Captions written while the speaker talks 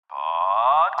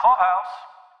Clubhouse.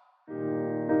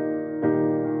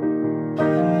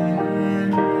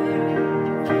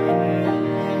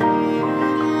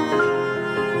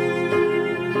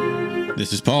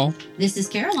 This is Paul. This is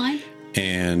Caroline.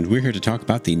 And we're here to talk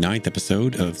about the 9th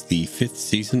episode of the 5th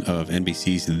season of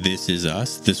NBC's This Is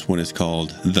Us. This one is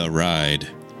called The Ride.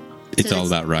 It's all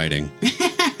about riding.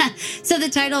 So the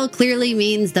title clearly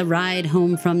means the ride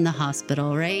home from the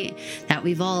hospital, right? That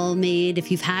we've all made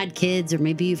if you've had kids, or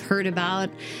maybe you've heard about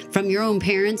from your own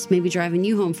parents, maybe driving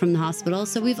you home from the hospital.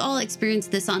 So we've all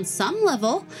experienced this on some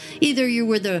level. Either you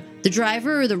were the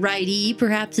driver or the ridee,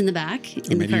 perhaps in the back.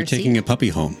 Or maybe you're taking a puppy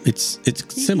home. It's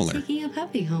similar. Taking a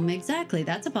puppy home, exactly.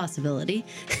 That's a possibility.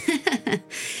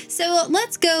 So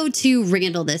let's go to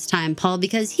Randall this time, Paul,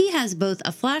 because he has both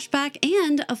a flashback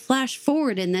and a flash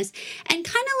forward in this, and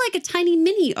kind of like a tiny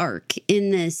mini arc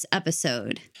in this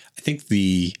episode. I think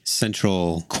the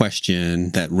central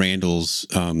question that Randall's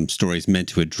story is meant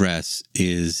to address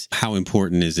is how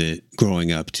important is it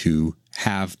growing up to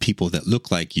have people that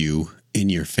look like you in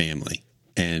your family?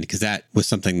 And because that was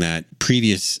something that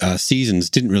previous seasons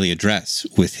didn't really address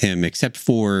with him, except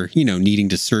for, needing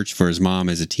to search for his mom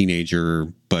as a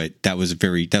teenager. But that was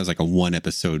like a one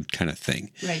episode kind of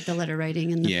thing. Right. The letter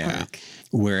writing in the park.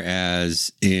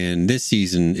 Whereas in this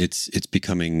season, it's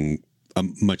becoming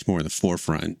much more in the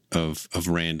forefront of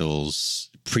Randall's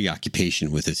preoccupation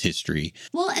with his history.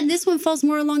 Well, and this one falls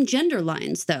more along gender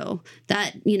lines, though,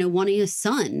 that, wanting a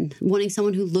son, wanting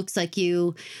someone who looks like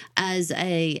you as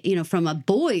from a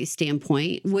boy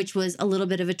standpoint, which was a little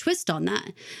bit of a twist on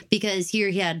that, because here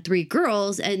he had 3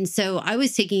 girls. And so I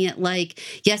was taking it like,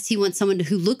 yes, he wants someone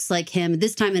who looks like him.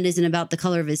 This time it isn't about the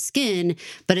color of his skin,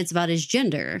 but it's about his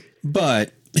gender.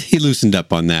 But he loosened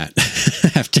up on that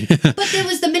after. But there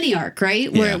was the mini arc,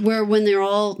 right? Where when they're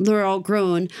all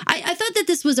grown. I thought that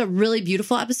this was a really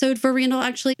beautiful episode for Randall,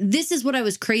 actually. This is what I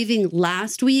was craving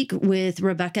last week with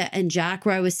Rebecca and Jack,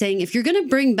 where I was saying, if you're going to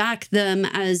bring back them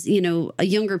as, a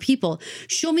younger people,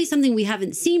 show me something we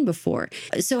haven't seen before.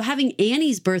 So having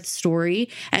Annie's birth story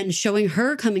and showing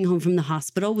her coming home from the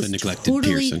hospital was the neglected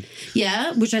Pearson.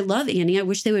 Yeah, which I love Annie. I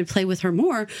wish they would play with her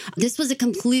more. This was a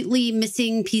completely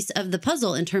missing piece of the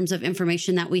puzzle in terms of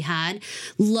information that we had.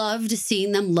 Loved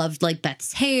seeing them, loved like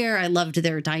Beth's hair. I loved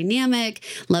their dynamic,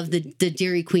 loved the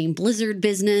Dairy Queen Blizzard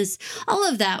business. All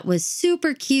of that was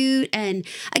super cute. And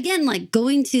again, like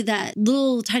going to that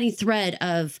little tiny thread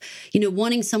of,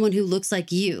 wanting someone who looks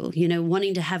like you,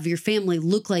 wanting to have your family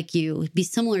look like you, be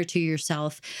similar to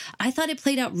yourself. I thought it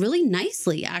played out really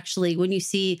nicely, actually, when you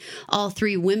see all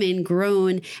 3 women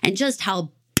grown and just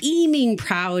how beaming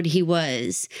proud he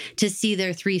was to see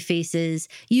their 3 faces.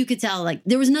 You could tell like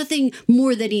there was nothing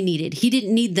more that he needed. He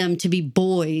didn't need them to be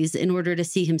boys in order to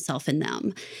see himself in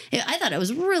them. I thought it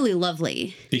was really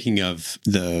lovely. Speaking of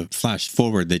the flash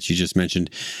forward that you just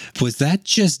mentioned, was that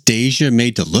just Deja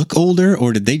made to look older,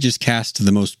 or did they just cast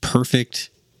the most perfect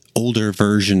older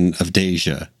version of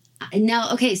Deja?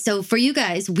 Now, okay, so for you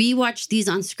guys, we watch these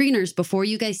on screeners before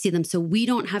you guys see them, so we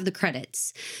don't have the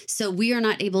credits. So we are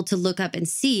not able to look up and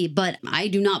see, but I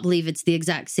do not believe it's the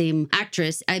exact same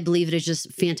actress. I believe it is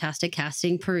just fantastic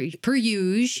casting per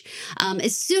usual.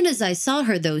 As soon as I saw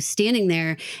her, though, standing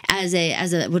there as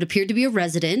a what appeared to be a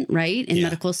resident, right, in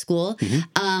medical school,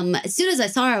 as soon as I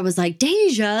saw her, I was like,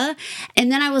 Deja.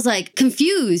 And then I was like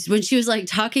confused when she was like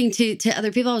talking to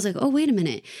other people. I was like, oh, wait a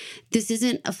minute. This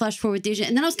isn't a flash forward Deja.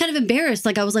 And then I was kind of embarrassed.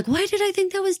 Like, I was like, why did I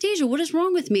think that was Deja? What is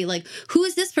wrong with me? Like, who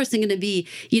is this person going to be,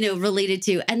 related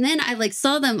to? And then I like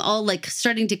saw them all like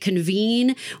starting to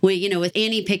convene with, with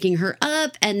Annie picking her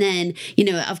up. And then,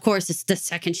 of course, it's the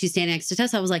second she's standing next to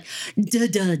Tessa, I was like,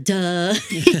 duh.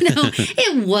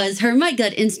 It was her. My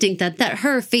gut instinct that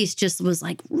her face just was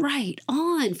like right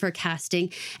on for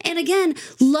casting. And again,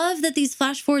 love that these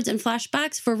flash forwards and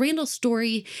flashbacks for Randall's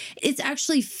story, it's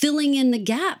actually filling in the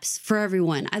gaps for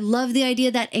everyone. I love the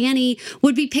idea that Annie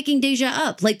would be picking Deja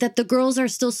up, like that the girls are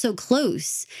still so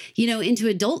close, into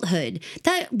adulthood.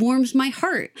 That warms my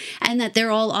heart. And that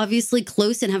they're all obviously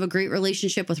close and have a great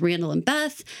relationship with Randall and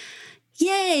Beth.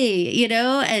 Yay,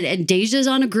 and Deja's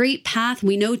on a great path.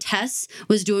 We know Tess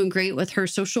was doing great with her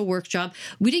social work job.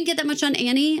 We didn't get that much on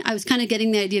Annie. I was kind of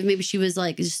getting the idea of maybe she was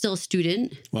like still a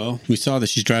student. Well, we saw that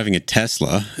she's driving a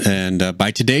Tesla, and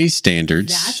by today's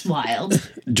standards, that's wild.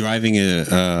 Driving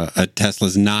a Tesla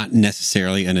is not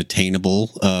necessarily an attainable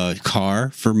car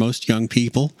for most young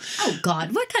people. Oh,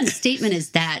 God, what kind of statement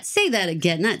is that? Say that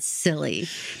again. That's silly.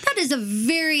 That is a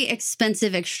very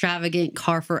expensive, extravagant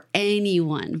car for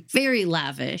anyone. Very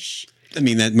lavish. I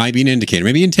mean, that might be an indicator.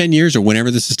 Maybe in 10 years or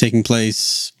whenever this is taking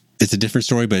place, it's a different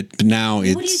story, but now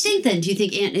it's... What do you think then? Do you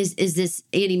think is this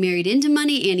Annie married into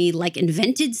money? Annie like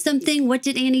invented something? What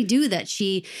did Annie do that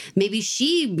she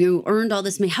earned all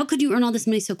this money? How could you earn all this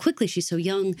money so quickly? She's so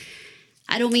young.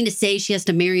 I don't mean to say she has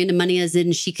to marry into money as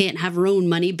in she can't have her own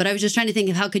money, but I was just trying to think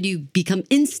of how could you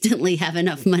instantly have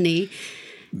enough money?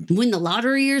 Win the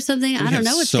lottery or something? I don't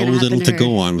know what's going to happen. So little to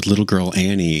go on with little girl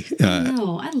Annie.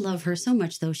 No, I love her so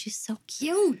much, though. She's so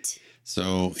cute.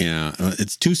 So, yeah,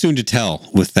 it's too soon to tell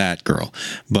with that girl.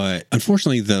 But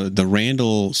unfortunately, the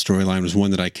Randall storyline was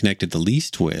one that I connected the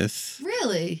least with.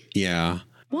 Really? Yeah.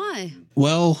 Why?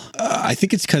 Well, I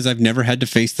think it's because I've never had to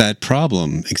face that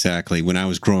problem exactly. When I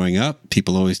was growing up,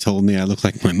 people always told me I look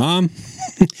like my mom.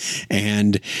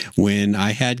 And when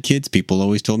I had kids, people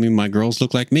always told me my girls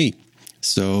look like me.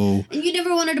 So, and you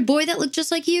never wanted a boy that looked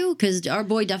just like you? Because our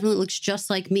boy definitely looks just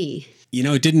like me. You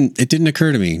know, it didn't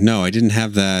occur to me. No, I didn't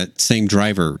have that same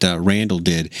driver that Randall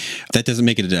did. That doesn't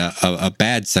make it a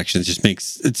bad section. It just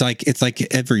makes it's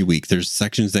like every week. There's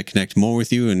sections that connect more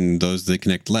with you and those that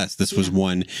connect less. This was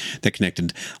one that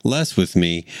connected less with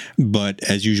me, but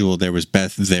as usual, there was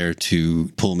Beth there to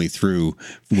pull me through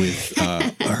with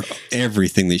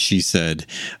everything that she said.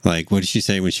 Like, what did she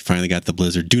say when she finally got the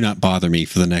blizzard? Do not bother me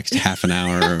for the next half an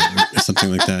hour or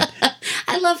something like that.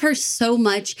 I love her so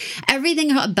much.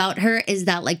 Everything about her is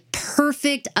that like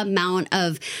perfect amount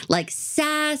of like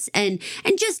sass and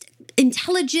just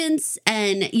intelligence,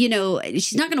 and you know,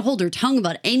 she's not going to hold her tongue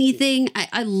about anything.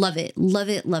 I love it. Love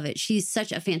it. Love it. She's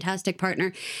such a fantastic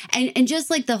partner. And just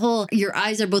like the whole, your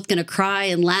eyes are both going to cry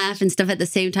and laugh and stuff at the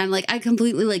same time. Like I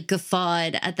completely like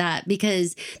guffawed at that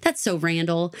because that's so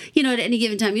Randall, you know, at any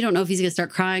given time, you don't know if he's going to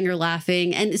start crying or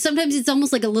laughing. And sometimes it's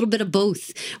almost like a little bit of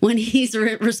both when he's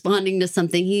responding to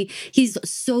something. He's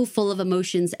so full of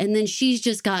emotions. And then she's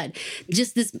just got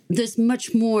just this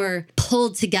much more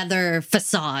pulled together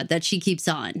facade that she keeps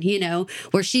on, you know,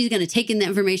 where she's going to take in the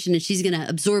information and she's going to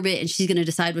absorb it and she's going to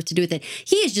decide what to do with it.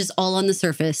 He is just all on the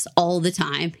surface all the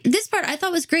time. This part I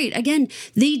thought was great. Again,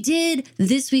 they did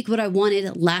this week what I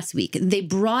wanted last week. They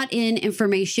brought in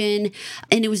information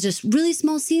and it was just really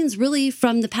small scenes, really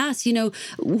from the past. You know,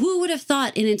 who would have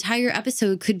thought an entire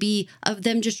episode could be of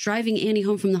them just driving Annie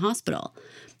home from the hospital?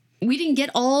 We didn't get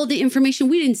all the information.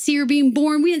 We didn't see her being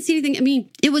born. We didn't see anything. I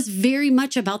mean, it was very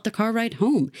much about the car ride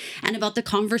home and about the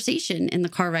conversation in the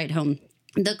car ride home.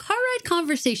 The car ride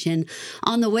conversation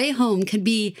on the way home can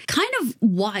be kind of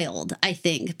wild, I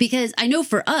think, because I know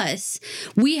for us,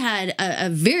 we had a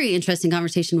very interesting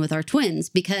conversation with our twins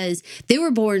because they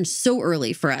were born so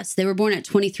early for us. They were born at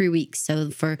 23 weeks. So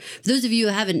for those of you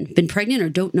who haven't been pregnant or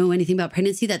don't know anything about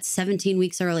pregnancy, that's 17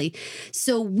 weeks early.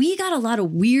 So we got a lot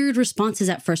of weird responses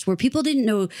at first where people didn't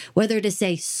know whether to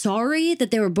say sorry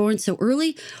that they were born so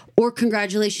early or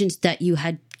congratulations that you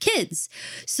had kids.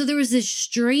 So there was this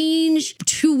strange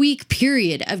 2-week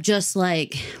period of just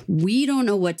like, we don't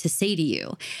know what to say to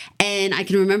you. And I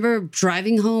can remember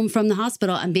driving home from the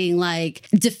hospital and being like,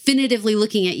 definitively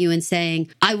looking at you and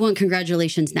saying, I want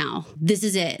congratulations now. This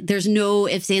is it. There's no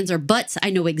ifs, ands, or buts.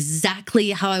 I know exactly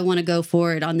how I want to go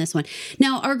forward on this one.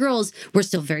 Now, our girls were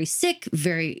still very sick,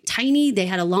 very tiny. They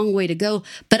had a long way to go,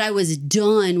 but I was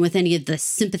done with any of the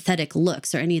sympathetic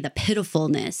looks or any of the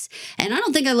pitifulness. And I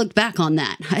don't think I looked back on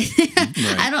that. Right.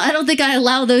 I don't think I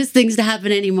allow those things to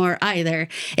happen anymore either.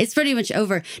 It's pretty much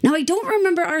over. Now, I don't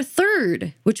remember our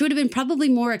third, which would have been probably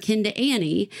more akin to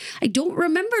Annie. I don't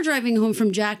remember driving home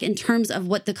from Jack in terms of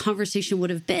what the conversation would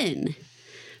have been.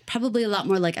 Probably a lot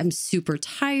more like, I'm super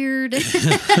tired.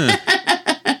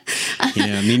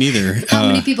 Yeah, me neither. How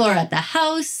many people are at the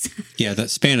house? Yeah, that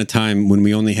span of time when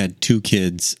we only had 2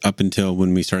 kids up until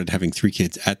when we started having 3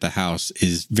 kids at the house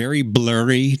is very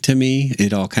blurry to me.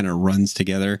 It all kind of runs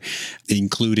together,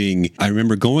 including I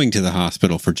remember going to the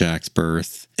hospital for Jack's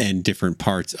birth and different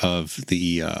parts of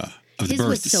the His birth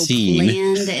was so scene.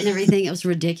 planned and everything. It was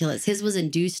ridiculous. His was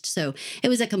induced, so it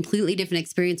was a completely different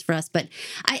experience for us. But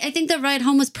I think the ride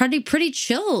home was pretty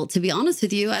chill, to be honest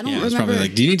with you. I don't remember. It was probably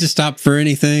like, do you need to stop for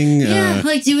anything? Yeah,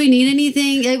 like, do we need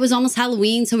anything? It was almost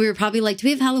Halloween, so we were probably like, do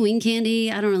we have Halloween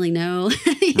candy? I don't really know.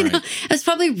 You know, it was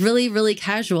probably really, really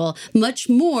casual. Much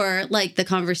more like the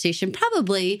conversation,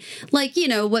 probably like, you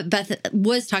know, what Beth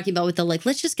was talking about with the like,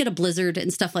 let's just get a blizzard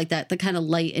and stuff like that. The kind of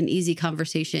light and easy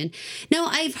conversation. Now,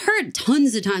 I've heard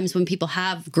tons of times when people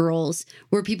have girls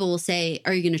where people will say,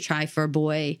 are you going to try for a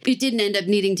boy? It didn't end up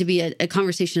needing to be a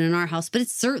conversation in our house, but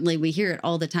it's certainly, we hear it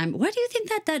all the time. Why do you think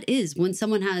that is when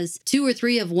someone has 2 or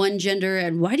 3 of one gender?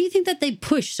 And why do you think that they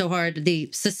push so hard, they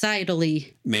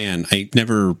societally? Man, I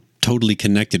never totally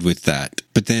connected with that.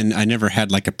 But then I never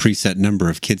had like a preset number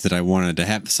of kids that I wanted to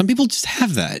have. Some people just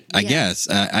have that, I guess.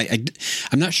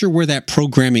 I'm not sure where that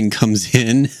programming comes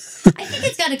in. I think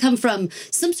it's got to come from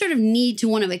some sort of need to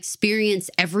want to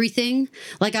experience everything.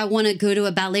 Like I want to go to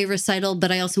a ballet recital,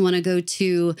 but I also want to go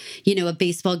to, a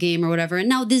baseball game or whatever. And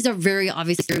now these are very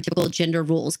obvious stereotypical gender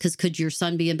roles, because could your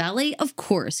son be in ballet? Of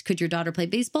course. Could your daughter play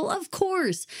baseball? Of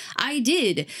course. I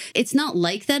did. It's not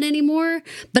like that anymore.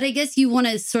 But I guess you want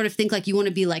to sort of think like you want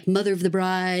to be like mother of the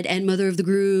bride and mother of the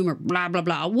groom or blah, blah,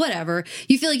 blah, whatever.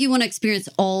 You feel like you want to experience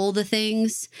all the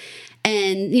things.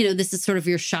 And, this is sort of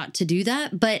your shot to do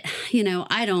that. But,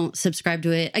 I don't subscribe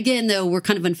to it. Again, though, we're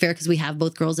kind of unfair because we have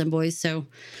both girls and boys. So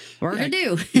what are we going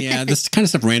to do? Yeah, this kind of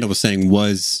stuff Randall was saying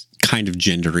was kind of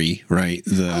gendery, right?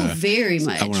 Very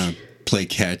much. I want to play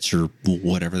catch or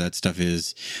whatever that stuff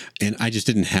is. And I just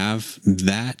didn't have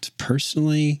that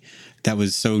personally. That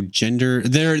was so gender.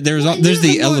 There's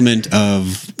the element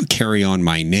of carry on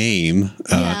my name.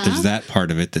 There's that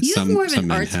part of it that you some have more of some an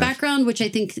men arts have. background, which I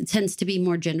think tends to be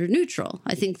more gender neutral.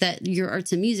 I think that your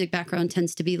arts and music background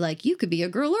tends to be like you could be a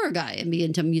girl or a guy and be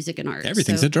into music and art.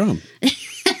 Everything's a drum.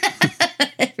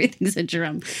 Everything's a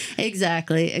drum.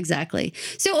 Exactly.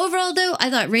 So overall, though, I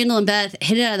thought Randall and Beth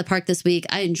hit it out of the park this week.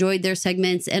 I enjoyed their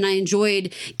segments, and I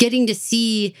enjoyed getting to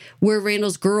see where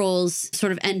Randall's girls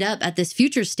sort of end up at this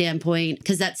future standpoint,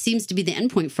 because that seems to be the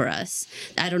endpoint for us.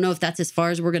 I don't know if that's as far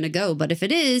as we're going to go, but if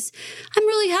it is, I'm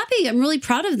really happy. I'm really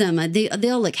proud of them. They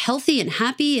all look healthy and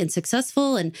happy and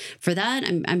successful, and for that,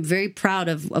 I'm very proud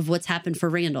of what's happened for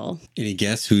Randall. Any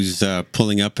guess who's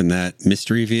pulling up in that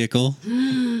mystery vehicle?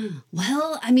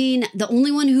 Well, I mean, the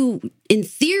only one who, in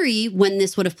theory, when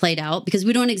this would have played out, because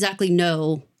we don't exactly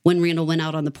know when Randall went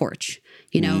out on the porch,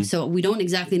 so we don't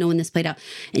exactly know when this played out.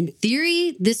 In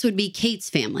theory, this would be Kate's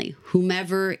family,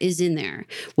 whomever is in there,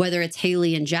 whether it's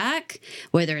Haley and Jack,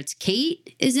 whether it's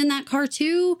Kate is in that car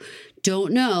too,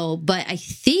 don't know. But I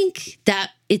think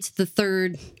that it's the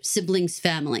third sibling's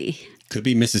family. Could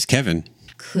be Mrs. Kevin.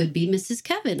 Could be Mrs.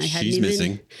 Kevin. She's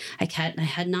missing. I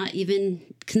had not even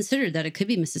considered that it could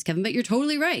be Mrs. Kevin, but you're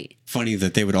totally right. Funny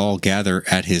that they would all gather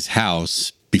at his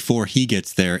house before he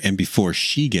gets there and before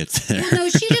she gets there. Well, no,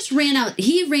 she just ran out.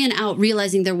 He ran out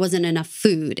realizing there wasn't enough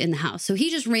food in the house. So he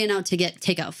just ran out to get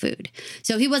takeout food.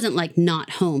 So he wasn't like not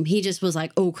home. He just was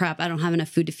like, oh crap, I don't have enough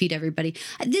food to feed everybody.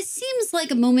 This seems like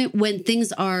a moment when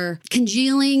things are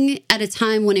congealing at a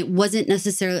time when it wasn't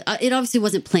necessarily, it obviously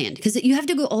wasn't planned, because you have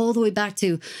to go all the way back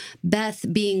to Beth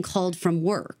being called from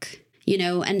work.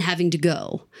 And having to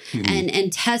go,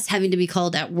 and Tess having to be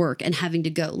called at work and having to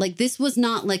go. Like, this was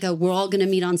not like we're all going to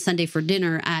meet on Sunday for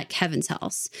dinner at Kevin's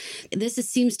house. This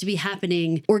seems to be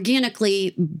happening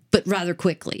organically, but rather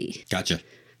quickly. Gotcha.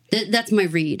 That's my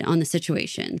read on the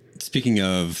situation. Speaking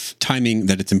of timing,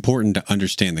 that it's important to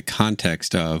understand the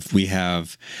context of, we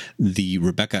have the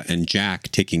Rebecca and Jack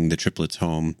taking the triplets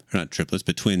home, or not triplets,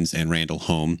 but twins and Randall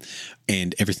home,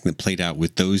 and everything that played out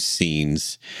with those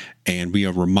scenes. And we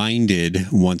are reminded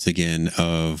once again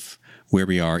of where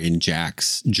we are in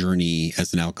Jack's journey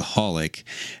as an alcoholic.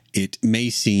 It may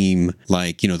seem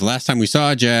like, the last time we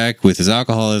saw Jack with his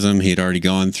alcoholism, he had already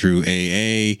gone through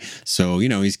AA. So,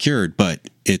 he's cured, but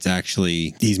it's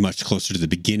actually, he's much closer to the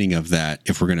beginning of that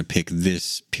if we're going to pick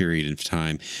this period of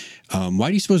time. Why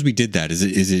do you suppose we did that? Is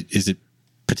it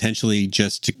potentially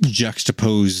just to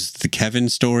juxtapose the Kevin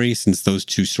story, since those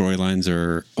two storylines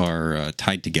are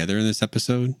tied together in this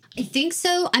episode? I think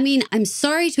so. I mean, I'm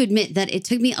sorry to admit that it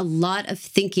took me a lot of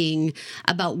thinking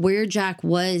about where Jack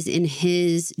was in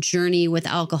his journey with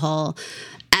alcohol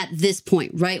at this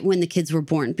point, right when the kids were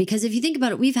born. Because if you think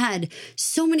about it, we've had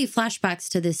so many flashbacks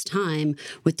to this time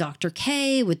with Dr.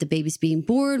 K, with the babies being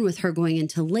born, with her going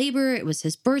into labor. It was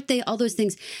his birthday, all those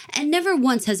things. And never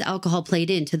once has alcohol played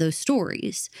into those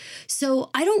stories.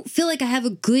 So I don't feel like I have a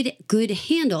good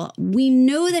handle. We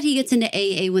know that he gets into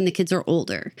AA when the kids are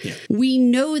older. Yeah. We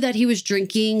know that he was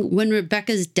drinking when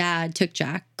Rebecca's dad took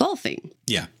Jack golfing.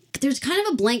 Yeah. There's kind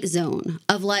of a blank zone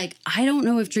of like, I don't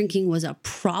know if drinking was a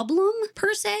problem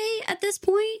per se at this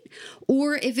point,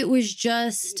 or if it was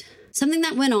just something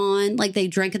that went on, like they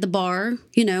drank at the bar,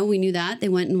 we knew that. They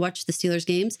went and watched the Steelers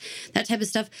games, that type of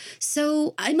stuff.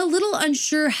 So I'm a little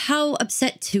unsure how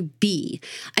upset to be.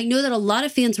 I know that a lot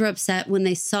of fans were upset when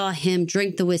they saw him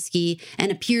drink the whiskey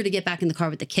and appear to get back in the car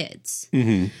with the kids.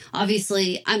 Mm-hmm.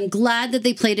 Obviously, I'm glad that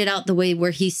they played it out the way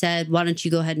where he said, why don't you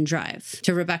go ahead and drive,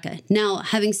 to Rebecca. Now,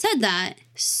 having said that,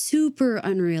 super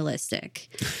unrealistic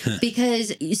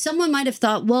because someone might have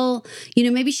thought, well, you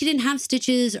know, maybe she didn't have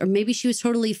stitches or maybe she was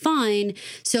totally fine.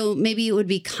 So maybe it would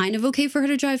be kind of okay for her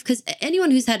to drive, because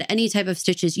anyone who's had any type of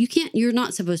stitches, you're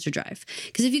not supposed to drive,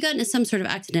 because if you got into some sort of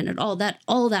accident at all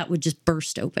that would just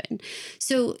burst open.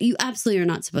 So you absolutely are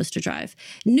not supposed to drive.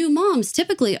 New moms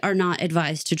typically are not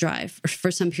advised to drive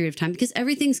for some period of time because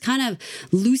everything's kind of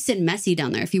loose and messy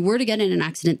down there. If you were to get in an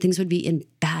accident, things would be in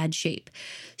bad shape.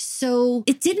 So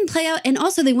it didn't play out. And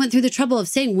also they went through the trouble of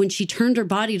saying when she turned her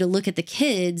body to look at the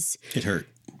kids, it hurt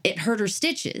her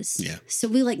stitches. Yeah. So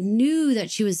we knew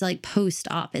that she was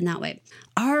post-op in that way.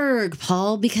 Arg,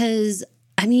 Paul, because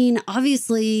I mean,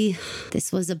 obviously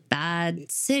this was a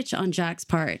bad sitch on Jack's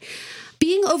part.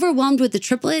 Being overwhelmed with the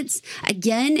triplets,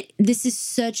 again, this is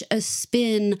such a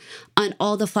spin on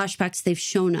all the flashbacks they've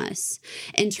shown us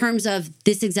in terms of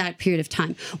this exact period of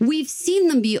time. We've seen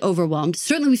them be overwhelmed.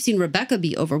 Certainly we've seen Rebecca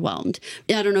be overwhelmed.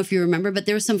 I don't know if you remember, but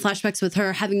there were some flashbacks with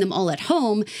her having them all at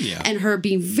home and her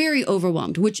being very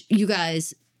overwhelmed, which you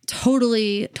guys,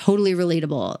 totally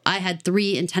relatable. I had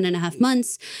 3 in 10.5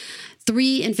 months,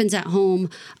 3 infants at home.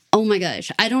 Oh my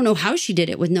gosh. I don't know how she did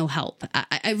it with no help.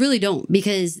 I really don't,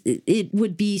 because it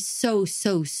would be so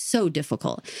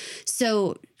difficult.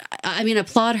 So, I mean,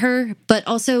 applaud her, but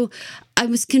also I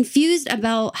was confused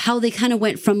about how they kind of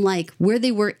went from where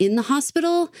they were in the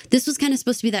hospital. This was kind of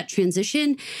supposed to be that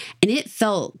transition, and it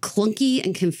felt clunky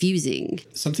and confusing.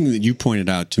 Something that you pointed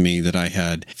out to me that I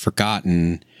had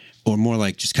forgotten, or more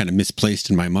just kind of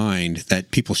misplaced in my mind, that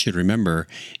people should remember,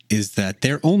 is that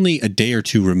they're only a day or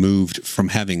 2 removed from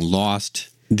having lost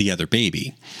the other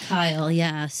baby. Kyle,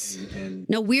 yes.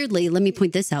 No, weirdly, let me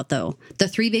point this out, though. The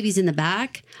 3 babies in the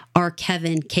back are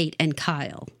Kevin, Kate, and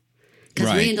Kyle.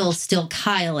 Because Randall's still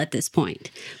Kyle at this point,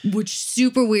 which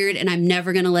super weird, and I'm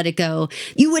never going to let it go.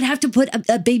 You would have to put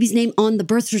a baby's name on the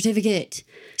birth certificate.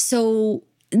 So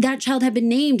that child had been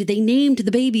named. They named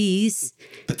the babies.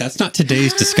 But that's not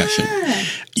today's discussion.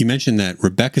 You mentioned that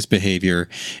Rebecca's behavior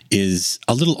is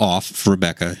a little off for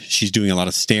Rebecca. She's doing a lot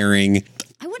of staring.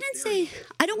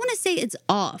 I don't want to say it's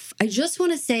off. I just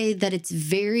want to say that it's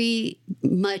very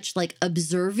much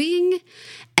observing,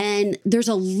 and there's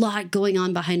a lot going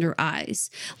on behind her eyes.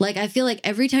 I feel like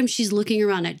every time she's looking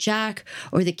around at Jack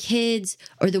or the kids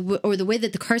or the way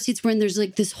that the car seats were in, there's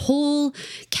this whole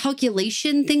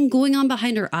calculation thing going on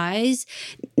behind her eyes.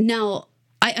 Now,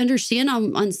 I understand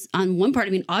on one part.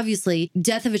 I mean, obviously,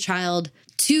 death of a child,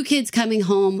 2 kids coming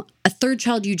home, a 3rd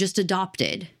child you just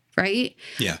adopted. Right?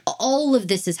 Yeah. All of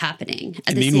this is happening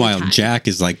at the meanwhile, same time. Jack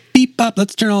is beep up,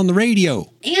 let's turn on the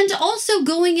radio. And also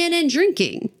going in and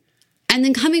drinking. And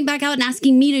then coming back out and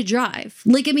asking me to drive.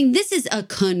 This is a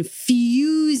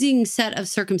confusing set of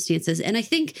circumstances. And I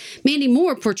think Mandy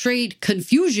Moore portrayed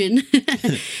confusion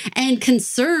and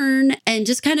concern and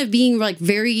just kind of being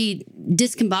very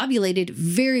discombobulated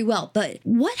very well. But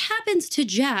what happens to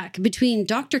Jack between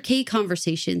Dr. K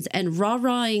conversations and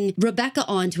rah-rahing Rebecca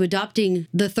on to adopting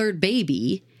the 3rd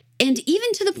baby? And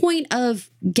even to the point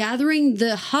of gathering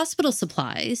the hospital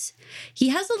supplies, he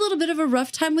has a little bit of a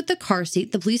rough time with the car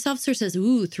seat. The police officer says,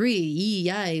 ooh, 3,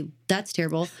 yay, that's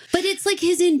terrible. But it's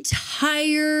his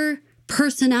entire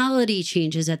personality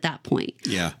changes at that point.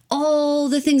 Yeah. All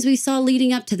the things we saw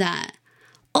leading up to that.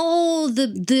 All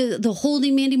the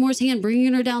holding Mandy Moore's hand,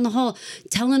 bringing her down the hall,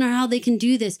 telling her how they can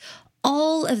do this.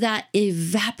 All of that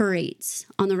evaporates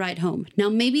on the ride home. Now,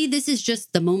 maybe this is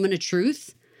just the moment of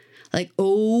truth.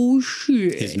 Oh,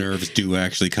 shit. His nerves do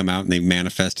actually come out and they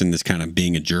manifest in this kind of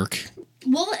being a jerk.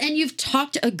 Well, and you've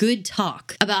talked a good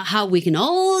talk about how we can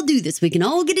all do this. We can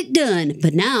all get it done.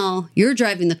 But now you're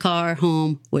driving the car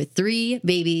home with 3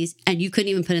 babies and you couldn't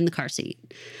even put in the car seat.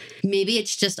 Maybe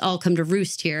it's just all come to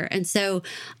roost here. And so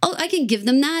I can give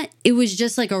them that. It was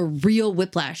just a real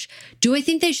whiplash. Do I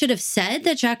think they should have said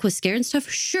that Jack was scared and stuff?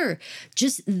 Sure.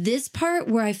 Just this part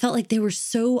where I felt like they were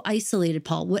so isolated,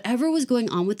 Paul. Whatever was going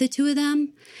on with the 2 of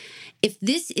them, if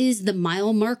this is the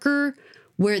mile marker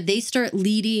where they start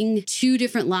leading 2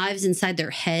 different lives inside their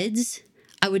heads,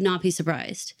 I would not be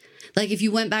surprised. If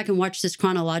you went back and watched this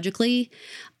chronologically,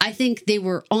 I think they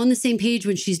were on the same page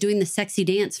when she's doing the sexy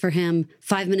dance for him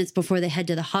 5 minutes before they head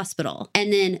to the hospital.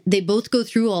 And then they both go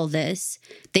through all this.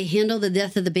 They handle the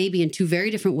death of the baby in 2 very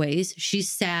different ways. She's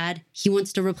sad. He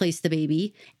wants to replace the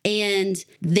baby. And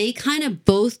they kind of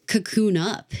both cocoon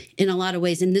up in a lot of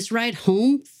ways. And this ride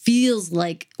home feels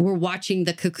like we're watching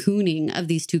the cocooning of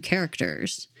these 2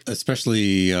 characters.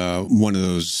 Especially one of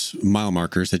those mile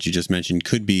markers that you just mentioned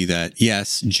could be that,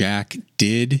 yes, Jack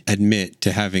did admit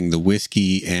to having the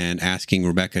whiskey and asking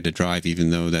Rebecca to drive, even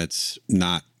though that's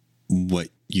not what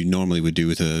you normally would do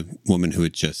with a woman who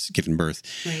had just given birth.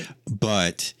 Right.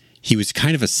 But he was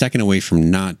kind of a second away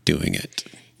from not doing it.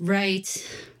 Right.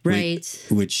 Right.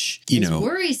 Which, It's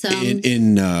worrisome.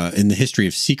 in the history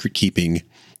of secret keeping,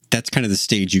 that's kind of the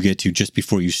stage you get to just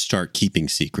before you start keeping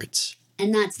secrets.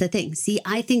 And that's the thing. See,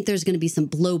 I think there's going to be some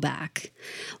blowback.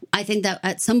 I think that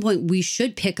at some point we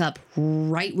should pick up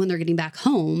right when they're getting back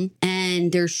home.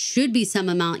 And there should be some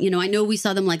amount, I know we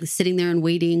saw them like sitting there and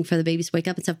waiting for the babies to wake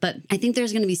up and stuff, but I think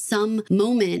there's going to be some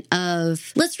moment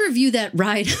of, let's review that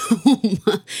ride home.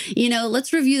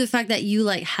 Let's review the fact that you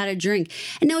like had a drink.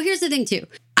 And now here's the thing too.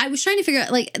 I was trying to figure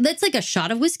out, like, that's like a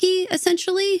shot of whiskey,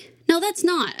 essentially. No, that's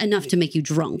not enough to make you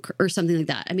drunk or something like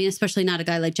that. I mean, especially not a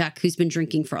guy like Jack who's been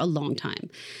drinking for a long time.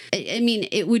 I mean,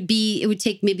 it would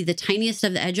take maybe the tiniest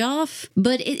of the edge off,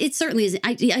 but it certainly isn't.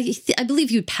 I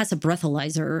believe you'd pass a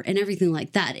breathalyzer and everything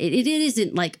like that. It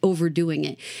isn't like overdoing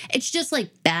it. It's just like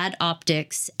bad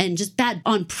optics and just bad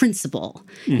on principle.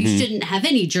 Mm-hmm. You shouldn't have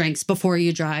any drinks before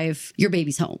you drive your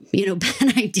babies home.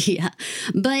 Bad idea.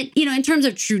 But, in terms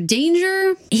of true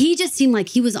danger, he just seemed like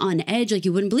he was on edge, like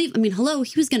you wouldn't believe. I mean, hello,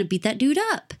 he was going to beat that dude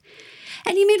up.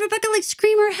 And he made Rebecca like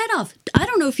scream her head off. I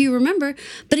don't know if you remember,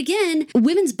 but again,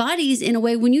 women's bodies in a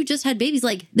way, when you just had babies,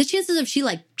 like the chances of she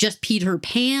like just peed her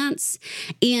pants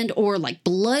and or like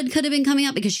blood could have been coming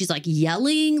out because she's like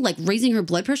yelling, like raising her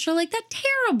blood pressure like that.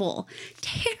 Terrible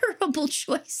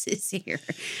choices here.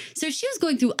 So she was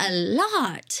going through a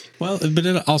lot. Well, but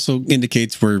it also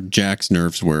indicates where Jack's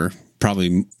nerves were.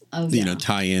 Probably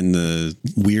tie in the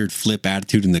weird flip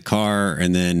attitude in the car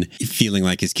and then feeling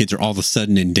like his kids are all of a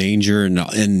sudden in danger.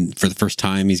 And for the first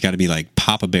time, he's got to be like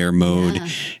Papa Bear mode. Yeah.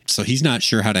 So he's not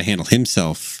sure how to handle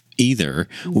himself either,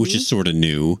 which is sort of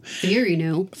new. Very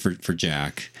new. For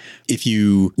Jack. If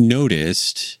you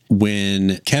noticed,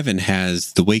 when Kevin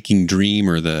has the waking dream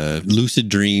or the lucid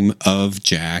dream of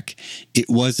Jack, it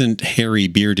wasn't hairy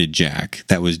bearded Jack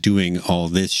that was doing all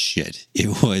this shit.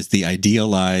 It was the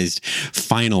idealized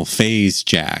final phase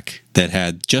Jack that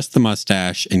had just the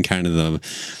mustache and kind of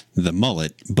the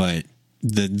mullet, but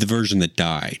the version that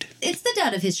died. It's the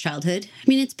dad of his childhood. I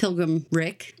mean, it's Pilgrim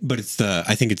Rick. But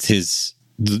I think it's his...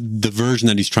 The version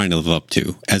that he's trying to live up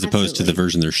to, as opposed to the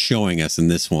version they're showing us in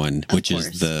this one, which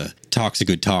is the talk's a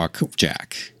good talk,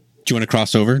 Jack. Do you want to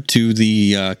cross over to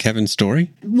the Kevin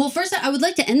story? Well, first, I would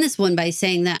like to end this one by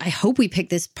saying that I hope we pick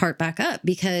this part back up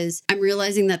because I'm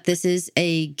realizing that this is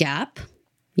a gap,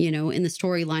 in the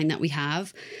storyline that we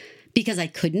have. Because I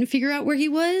couldn't figure out where he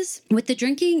was with the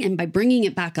drinking. And by bringing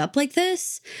it back up like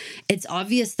this, it's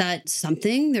obvious that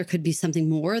there could be something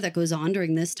more that goes on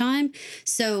during this time.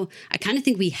 So I kind of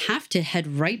think we have to head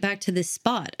right back to this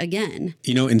spot again.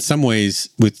 In some ways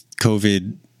with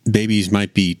COVID, babies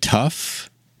might be tough,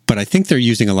 but I think they're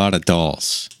using a lot of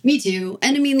dolls. Me too.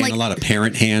 And I mean, and a lot of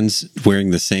parent hands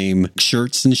wearing the same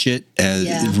shirts and shit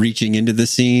as reaching into the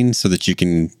scene so that you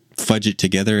can fudge it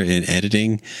together in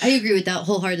editing. I agree with that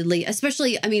wholeheartedly,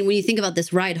 especially, I mean, when you think about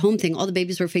this ride home thing, all the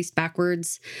babies were faced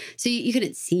backwards. So you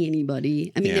couldn't see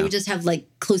anybody. I mean, they would just have like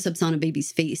close-ups on a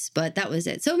baby's face, but that was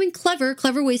it. So, I mean,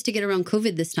 clever ways to get around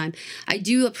COVID this time. I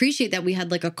do appreciate that we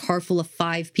had like a car full of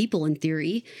 5 people in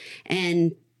theory,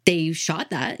 and they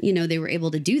shot that, they were able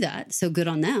to do that. So good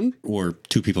on them. Or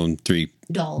 2 people and 3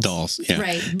 dolls. Yeah.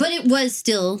 Right. But it was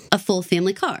still a full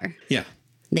family car. Yeah.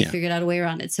 They figured out a way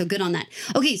around it. So good on that.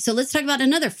 Okay, so let's talk about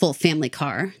another full family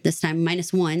car, this time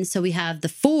 -1. So we have the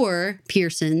 4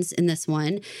 Pearsons in this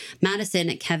one.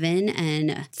 Madison, Kevin,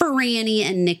 and Franny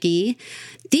and Nikki.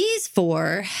 These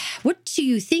 4, what do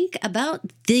you think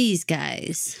about these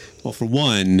guys? Well, for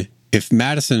one, if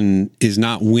Madison is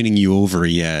not winning you over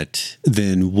yet,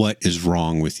 then what is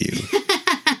wrong with you?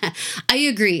 I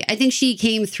agree. I think she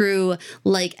came through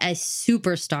like a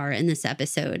superstar in this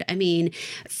episode. I mean,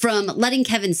 from letting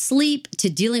Kevin sleep to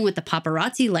dealing with the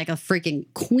paparazzi like a freaking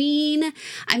queen.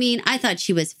 I mean, I thought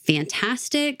she was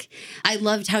fantastic. I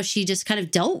loved how she just kind of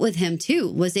dealt with him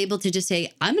too, was able to just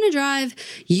say, I'm going to drive,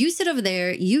 you sit over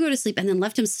there, you go to sleep, and then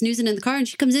left him snoozing in the car. And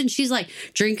she comes in and she's like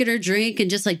drinking her drink and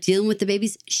just like dealing with the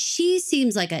babies. She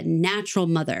seems like a natural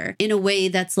mother in a way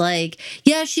that's like,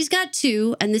 yeah, she's got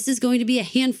 2 and this is going to be a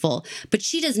handful, but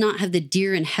she does not have the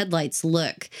deer in headlights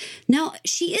look. Now,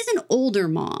 she is an older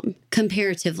mom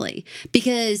comparatively,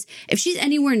 because if she's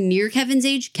anywhere near Kevin's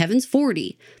age, Kevin's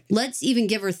 40. Let's even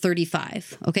give her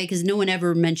 35, okay? Because no one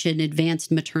ever mentioned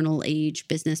advanced maternal age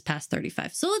business past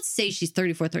 35. So let's say she's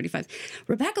 34, 35.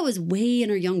 Rebecca was way in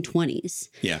her young 20s.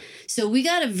 Yeah. So we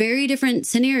got a very different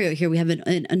scenario here. We have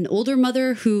an older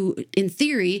mother who, in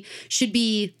theory, should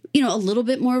be, a little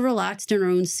bit more relaxed in her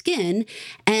own skin.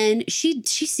 And she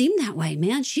seemed that way,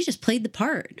 man. She just played the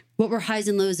part. What were highs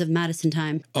and lows of Madison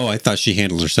time? Oh, I thought she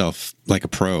handled herself like a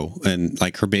pro, and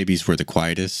like her babies were the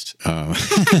quietest.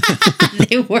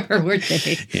 They were, weren't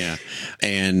they? Yeah.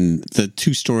 And the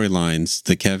two storylines,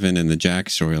 the Kevin and the Jack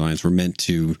storylines, were meant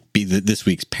to be this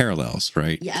week's parallels,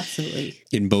 right? Yeah, absolutely.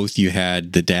 In both, you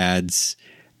had the dads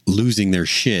losing their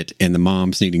shit and the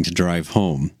moms needing to drive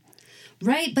home.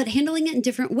 Right, but handling it in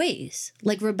different ways.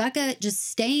 Like Rebecca just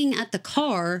staying at the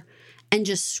car and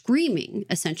just screaming,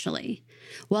 essentially.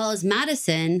 While as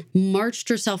Madison marched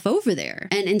herself over there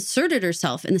and inserted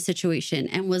herself in the situation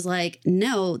and was like,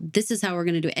 no, this is how we're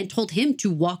going to do it. And told him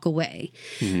to walk away.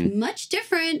 Mm-hmm. Much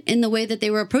different in the way that they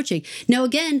were approaching. Now,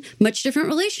 again, much different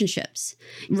relationships.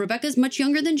 Rebecca's much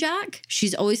younger than Jack.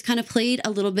 She's always kind of played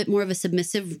a little bit more of a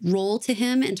submissive role to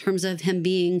him in terms of him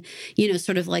being,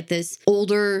 sort of like this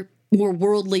older, more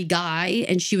worldly guy,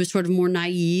 and she was sort of more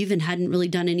naive and hadn't really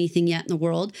done anything yet in the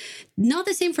world. Not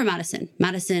the same for Madison.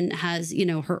 Madison has,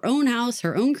 her own house,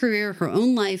 her own career, her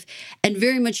own life, and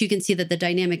very much you can see that the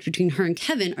dynamic between her and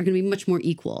Kevin are going to be much more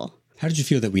equal. How did you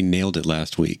feel that we nailed it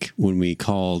last week when we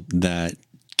called that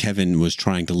Kevin was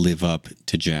trying to live up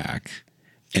to Jack?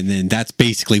 And then that's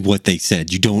basically what they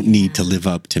said. You don't need to live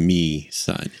up to me,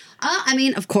 son.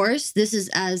 Of course, this is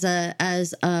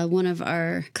as one of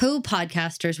our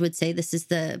co-podcasters would say, this is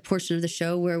the portion of the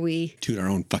show where we toot our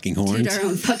own fucking horns.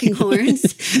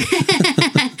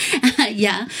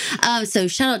 Yeah. So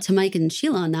shout out to Mike and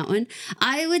Sheila on that one.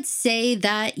 I would say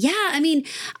that,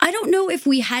 I don't know if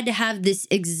we had to have this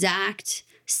exact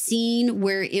scene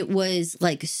where it was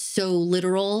like so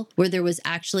literal, where there was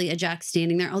actually a Jack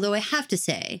standing there. Although I have to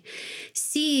say,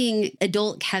 seeing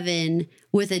adult Kevin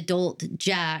with adult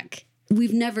Jack,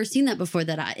 we've never seen that before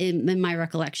in my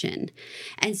recollection.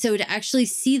 And so to actually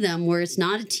see them where it's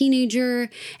not a teenager,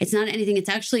 it's not anything, it's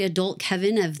actually adult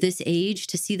Kevin of this age,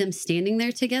 to see them standing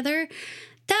there together,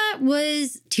 that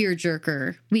was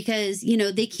tearjerker because,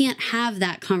 they can't have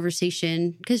that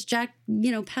conversation because Jack,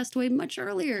 passed away much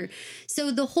earlier.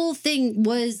 So the whole thing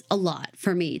was a lot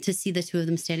for me to see the two of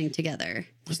them standing together.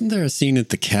 Wasn't there a scene at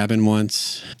the cabin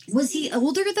once? Was he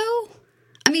older though?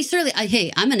 Certainly,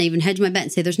 I'm going to even hedge my bet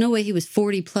and say there's no way he was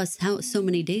 40 plus so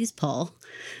many days, Paul.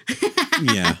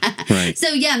 Yeah, right.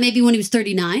 So, maybe when he was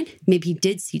 39, maybe he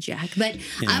did see Jack. But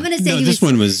yeah. I'm going to say he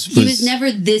was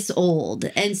never this old.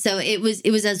 And so it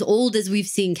was as old as we've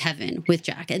seen Kevin with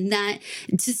Jack. And that,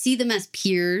 to see them as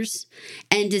peers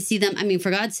and to see them,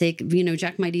 for God's sake,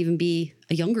 Jack might even be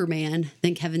a younger man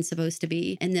than Kevin's supposed to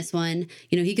be in this one.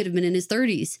 He could have been in his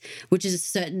 30s, which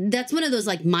is, that's one of those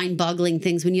like mind-boggling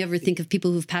things when you ever think of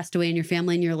people who've passed away in your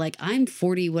family and you're like, I'm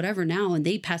 40 whatever now and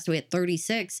they passed away at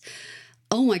 36.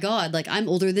 Oh my God, like I'm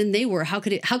older than they were. How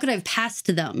could I have passed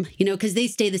to them? Because they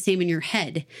stay the same in your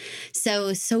head.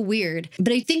 So weird.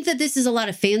 But I think that this is a lot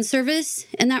of fan service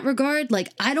in that regard. Like,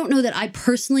 I don't know that I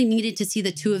personally needed to see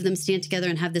the two of them stand together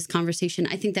and have this conversation.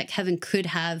 I think that Kevin could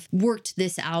have worked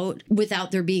this out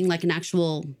without there being like an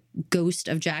actual ghost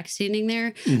of Jack standing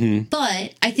there. Mm-hmm.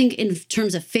 But I think in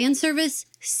terms of fan service,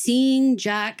 seeing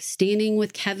Jack standing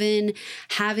with Kevin,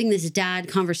 having this dad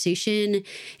conversation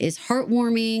is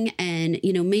heartwarming and,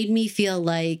 made me feel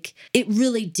like it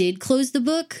really did close the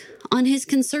book on his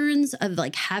concerns of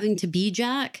like having to be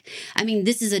Jack.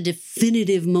 This is a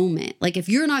definitive moment. Like if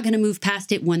you're not going to move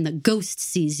past it when the ghost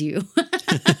sees you,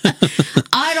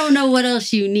 I don't know what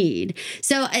else you need.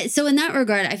 So in that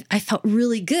regard, I felt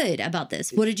really good about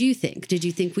this. What did you think? Did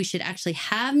you think we should actually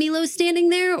have Milo standing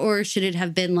there, or should it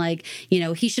have been like,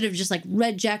 he should have just like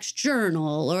read Jack's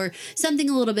journal or something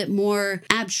a little bit more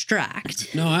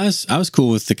abstract? No, I was cool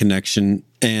with the connection,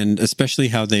 and especially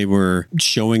how they were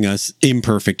showing us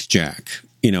imperfect Jack,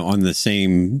 on the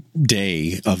same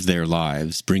day of their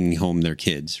lives, bringing home their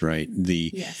kids, right?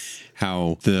 Yes.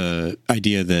 How the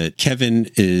idea that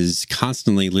Kevin is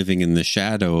constantly living in the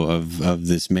shadow of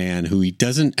this man who he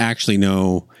doesn't actually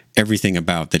know everything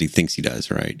about that he thinks he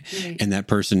does, right? And that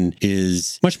person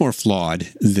is much more flawed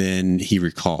than he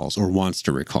recalls or wants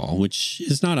to recall, which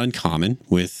is not uncommon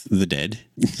with the dead.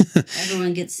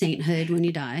 Everyone gets sainthood when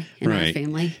you die in our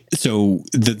family. So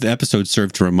the episode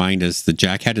served to remind us that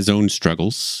Jack had his own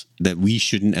struggles, that we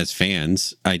shouldn't, as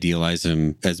fans, idealize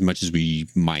him as much as we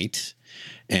might,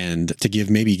 and to give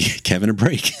maybe Kevin a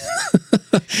break.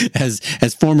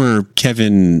 as former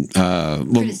Kevin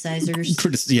criticizers.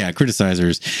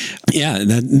 Criticizers. Yeah,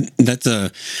 that's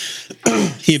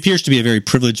he appears to be a very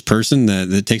privileged person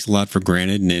that takes a lot for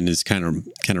granted and is kind of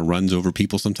runs over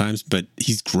people sometimes, but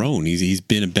he's grown. He's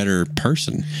been a better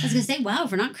person. I was gonna say, wow,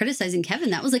 for not criticizing Kevin,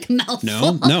 that was like a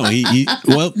mouthful. No,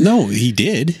 he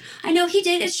did. I know he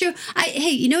did. It's true.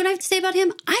 Hey, you know what I have to say about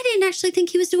him? I didn't actually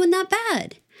think he was doing that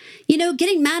bad.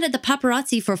 getting mad at the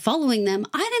paparazzi for following them,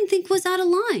 I didn't think was out of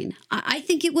line. I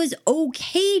think it was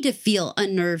okay to feel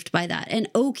unnerved by that and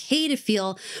okay to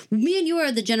feel, me and you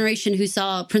are the generation who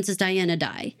saw Princess Diana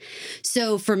die.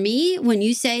 So for me, when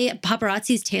you say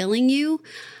paparazzi's tailing you,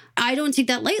 I don't take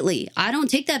that lightly. I don't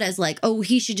take that as like, oh,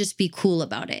 he should just be cool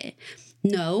about it.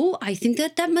 No, I think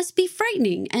that must be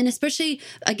frightening. And especially,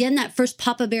 again, that first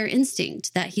Papa Bear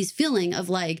instinct that he's feeling of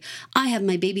like, I have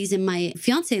my babies and my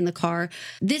fiance in the car.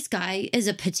 This guy is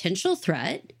a potential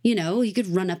threat. He could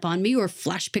run up on me or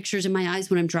flash pictures in my eyes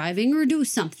when I'm driving or do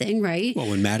something, right? Well,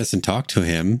 when Madison talked to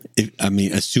him,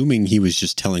 assuming he was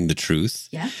just telling the truth.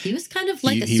 Yeah, he was kind of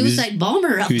like a suicide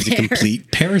bomber up there. He was a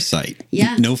complete parasite.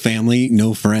 Yeah. No family,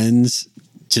 no friends.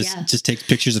 Just takes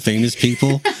pictures of famous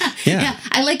people. Yeah.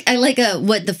 I like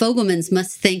what the Fogelmans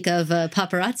must think of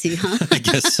paparazzi, huh? I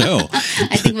guess so.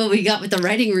 I think what we got with the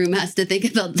writing room has to think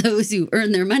about those who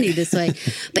earn their money this way.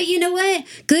 But you know what?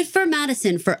 Good for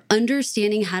Madison for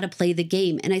understanding how to play the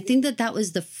game. And I think that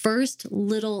was the first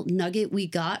little nugget we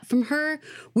got from her,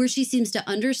 where she seems to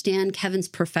understand Kevin's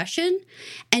profession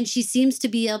and she seems to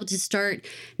be able to start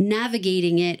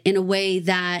navigating it in a way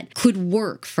that could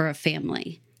work for a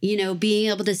family.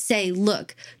 Being able to say,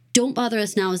 look, don't bother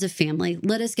us now as a family.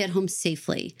 Let us get home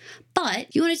safely.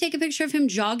 But you want to take a picture of him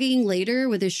jogging later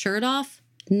with his shirt off?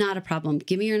 Not a problem.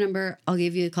 Give me your number. I'll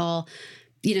give you a call.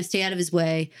 Stay out of his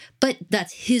way. But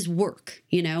that's his work,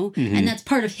 Mm-hmm. and that's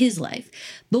part of his life.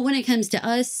 But when it comes to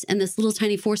us and this little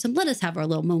tiny foursome, let us have our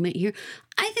little moment here.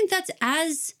 I think that's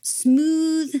as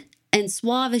smooth and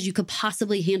suave as you could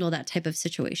possibly handle that type of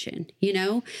situation,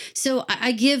 So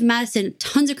I give Madison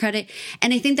tons of credit.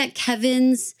 And I think that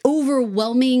Kevin's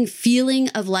overwhelming feeling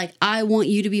of like, I want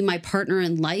you to be my partner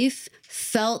in life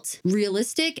felt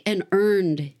realistic and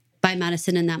earned by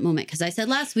Madison in that moment. Because I said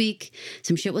last week,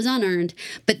 some shit was unearned.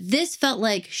 But this felt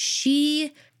like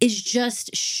she is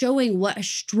just showing what a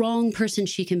strong person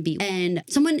she can be and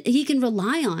someone he can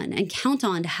rely on and count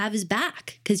on to have his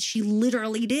back, because she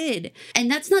literally did. And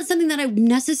that's not something that I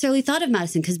necessarily thought of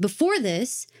Madison, because before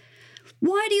this,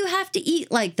 why do you have to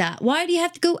eat like that? Why do you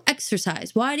have to go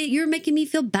exercise? You're making me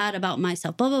feel bad about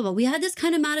myself, blah, blah, blah. We had this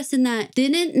kind of Madison that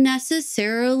didn't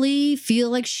necessarily feel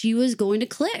like she was going to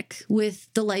click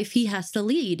with the life he has to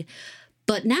lead.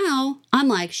 But now I'm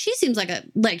like, she seems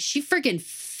like she freaking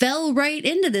fell right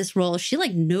into this role. She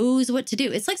knows what to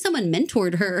do. It's like someone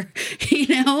mentored her,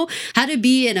 how to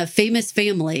be in a famous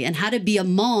family and how to be a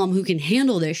mom who can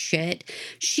handle this shit.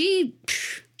 She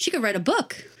could write a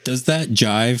book. Does that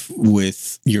jive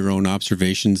with your own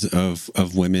observations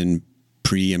of women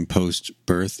pre and post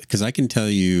birth? Because I can tell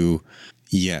you,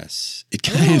 yes, it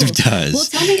kind of does. Well,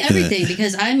 tell me everything,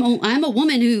 because I'm a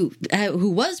woman who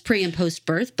was pre and post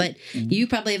birth, but you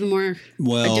probably have a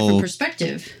different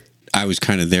perspective. I was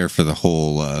kind of there for the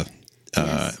whole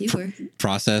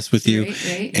process with you,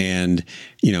 right. And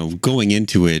going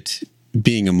into it,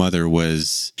 being a mother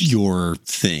was your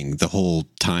thing the whole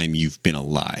time you've been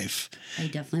alive. I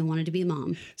definitely wanted to be a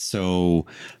mom. So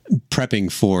prepping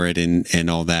for it and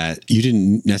all that, you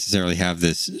didn't necessarily have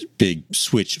this big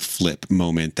switch flip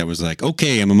moment that was like,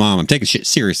 okay, I'm a mom. I'm taking shit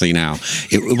seriously now.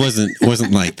 It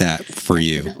wasn't like that for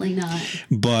you. Definitely not.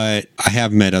 But I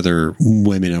have met other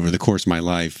women over the course of my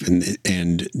life,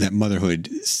 and that motherhood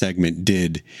segment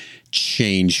did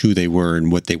change who they were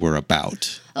and what they were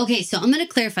about. Okay, so I'm going to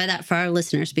clarify that for our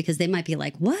listeners, because they might be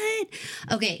like, what?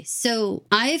 Okay, so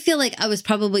I feel like I was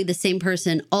probably the same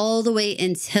person all the way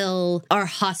until our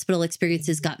hospital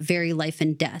experiences got very life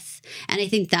and death. And I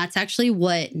think that's actually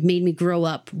what made me grow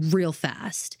up real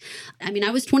fast. I mean,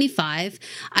 I was 25.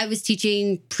 I was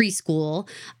teaching preschool.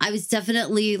 I was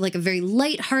definitely like a very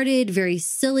lighthearted, very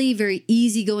silly, very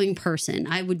easygoing person.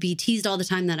 I would be teased all the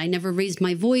time that I never raised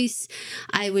my voice.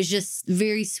 I was just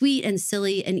very sweet and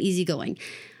silly and easygoing.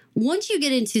 Once you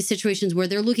get into situations where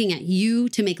they're looking at you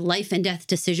to make life and death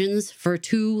decisions for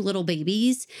two little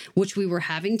babies, which we were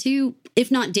having to,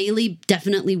 if not daily,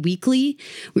 definitely weekly,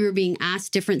 we were being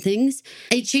asked different things.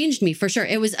 It changed me for sure.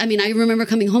 I remember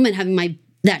coming home and having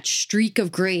that streak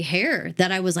of gray hair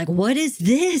that I was like, what is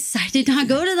this? I did not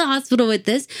go to the hospital with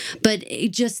this, but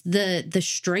just the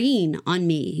strain on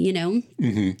me,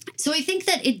 Mm-hmm. So I think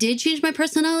that it did change my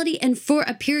personality. And for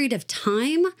a period of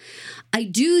time, I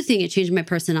do think it changed my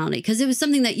personality, because it was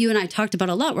something that you and I talked about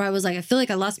a lot, where I was like, I feel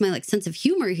like I lost my sense of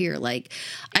humor here. Like,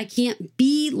 I can't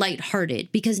be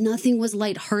lighthearted, because nothing was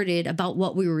lighthearted about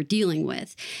what we were dealing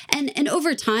with. And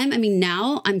over time,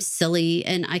 now I'm silly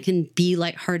and I can be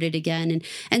lighthearted again. And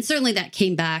And certainly that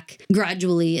came back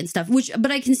gradually and stuff,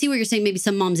 but I can see what you're saying. Maybe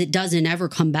some moms, it doesn't ever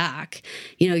come back.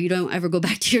 You don't ever go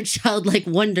back to your childlike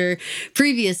wonder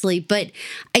previously. But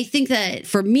I think that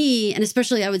for me, and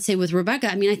especially I would say with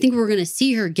Rebecca, I mean, I think we're going to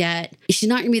see her she's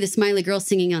not going to be the smiley girl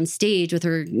singing on stage with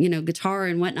her, guitar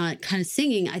and whatnot kind of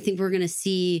singing. I think we're going to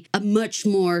see a much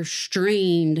more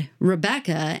strained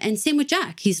Rebecca. And same with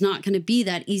Jack. He's not going to be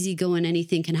that easygoing,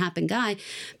 anything can happen guy,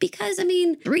 because I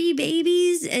mean, 3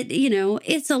 babies,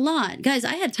 it's a lot. Guys,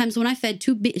 I had times when I fed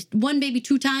one baby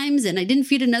 2 times and I didn't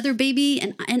feed another baby.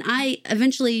 And I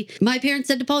eventually, my parents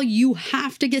said to Paul, you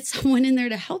have to get someone in there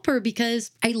to help her,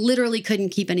 because I literally couldn't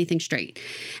keep anything straight.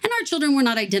 And our children were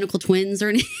not identical twins or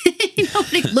anything.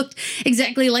 They looked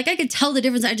exactly like, I could tell the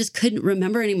difference. I just couldn't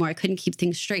remember anymore. I couldn't keep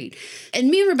things straight. And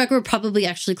me and Rebecca were probably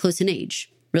actually close in age.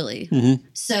 Really. Mm-hmm.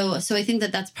 So I think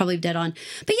that that's probably dead on.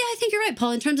 But yeah, I think you're right,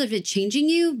 Paul, in terms of it changing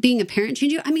you, being a parent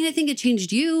changed you. I mean, I think it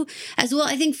changed you as well.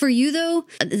 I think for you, though,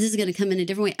 this is going to come in a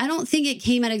different way. I don't think it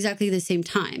came at exactly the same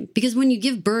time, because when you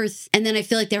give birth, and then I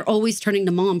feel like they're always turning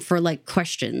to mom for like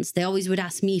questions. They always would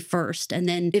ask me first. And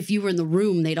then if you were in the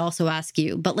room, they'd also ask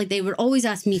you. But like they would always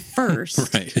ask me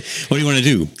first. Right. What do you want to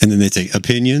do? And then they'd say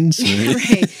opinions. Right.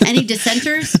 Right. Any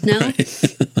dissenters? No.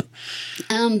 Right.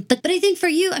 But I think for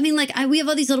you, I mean, like we have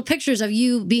all these little pictures of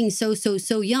you being so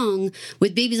young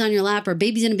with babies on your lap or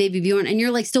babies in a baby Bjorn, and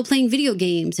you're like still playing video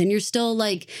games and you're still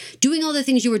like doing all the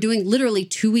things you were doing literally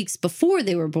 2 weeks before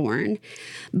they were born.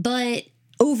 But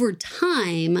over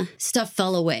time, stuff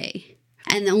fell away.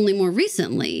 And only more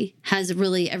recently has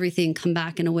really everything come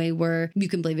back in a way where you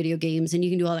can play video games and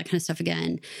you can do all that kind of stuff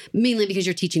again, mainly because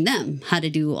you're teaching them how to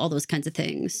do all those kinds of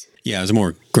things. Yeah, it was a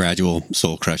more gradual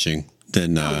soul crushing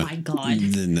than oh my God.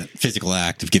 Than the physical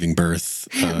act of giving birth.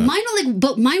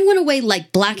 Mine went away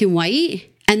like black and white,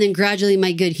 and then gradually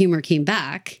my good humor came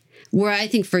back. Where I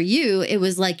think for you, it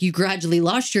was like you gradually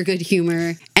lost your good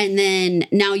humor, and then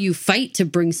now you fight to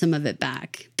bring some of it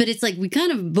back. But it's like we kind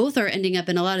of both are ending up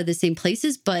in a lot of the same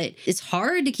places, but it's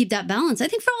hard to keep that balance. I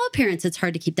think for all parents, it's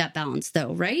hard to keep that balance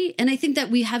though, right? And I think that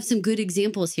we have some good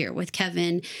examples here with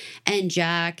Kevin and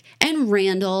Jack and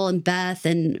Randall and Beth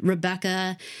and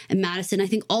Rebecca and Madison. I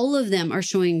think all of them are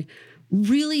showing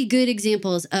really good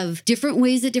examples of different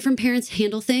ways that different parents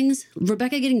handle things.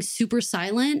 Rebecca getting super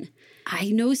silent.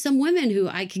 I know some women who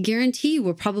I can guarantee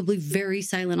were probably very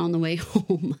silent on the way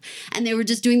home. And they were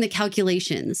just doing the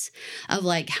calculations of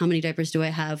like, how many diapers do I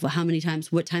have? How many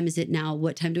times? What time is it now?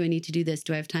 What time do I need to do this?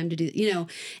 Do I have time to do,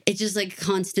 it's just like a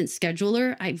constant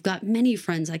scheduler. I've got many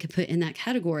friends I could put in that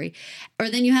category. Or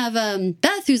then you have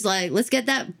Beth, who's like, let's get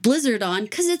that blizzard on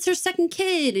because it's her second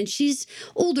kid and she's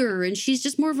older and she's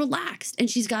just more relaxed.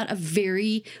 And she's got a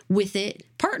very with it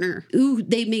partner who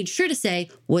they made sure to say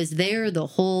was there the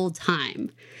whole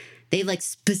time. They like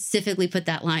specifically put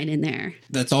that line in there.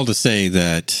 That's all to say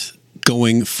that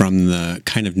going from the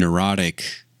kind of neurotic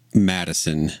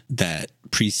Madison that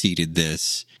preceded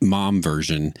this mom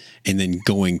version and then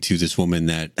going to this woman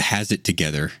that has it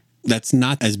together, that's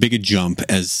not as big a jump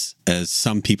as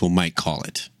some people might call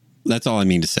it. That's all I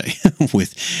mean to say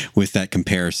with that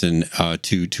comparison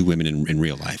to women in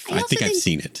real life. I think I've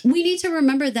seen it. We need to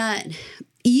remember that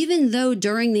even though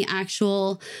during the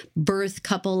actual birth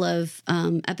couple of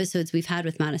episodes we've had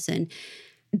with Madison,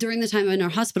 during the time in our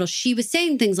hospital, she was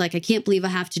saying things like, I can't believe I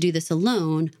have to do this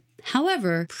alone.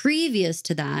 However, previous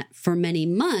to that, for many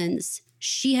months,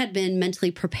 she had been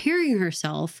mentally preparing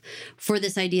herself for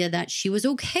this idea that she was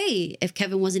okay if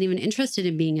Kevin wasn't even interested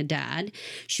in being a dad.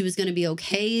 She was going to be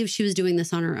okay if she was doing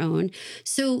this on her own.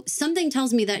 So something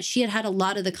tells me that she had had a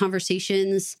lot of the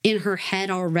conversations in her head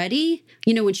already.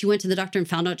 When she went to the doctor and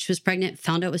found out she was pregnant,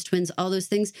 found out it was twins, all those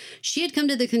things, she had come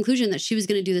to the conclusion that she was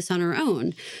going to do this on her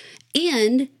own.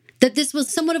 And that this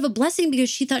was somewhat of a blessing because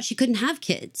she thought she couldn't have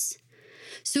kids.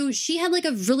 So she had like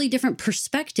a really different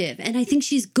perspective. And I think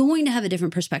she's going to have a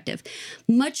different perspective.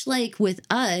 Much like with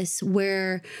us,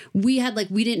 where we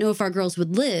didn't know if our girls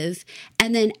would live.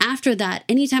 And then after that,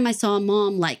 anytime I saw a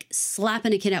mom like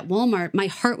slapping a kid at Walmart, my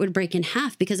heart would break in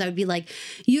half because I would be like,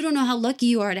 you don't know how lucky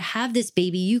you are to have this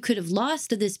baby. You could have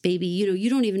lost this baby. You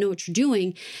don't even know what you're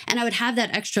doing. And I would have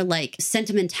that extra like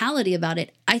sentimentality about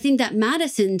it. I think that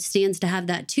Madison stands to have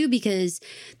that too, because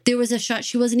there was a shot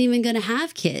she wasn't even going to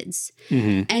have kids.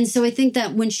 Mm-hmm. And so I think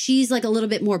that when she's like a little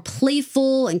bit more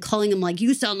playful and calling him like,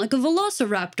 you sound like a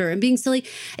velociraptor and being silly,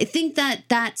 I think that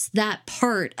that's that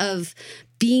part of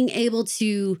being able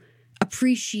to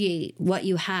appreciate what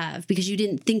you have because you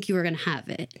didn't think you were going to have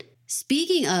it.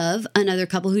 Speaking of another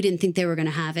couple who didn't think they were going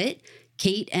to have it,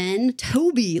 Kate and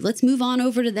Toby. Let's move on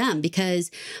over to them because,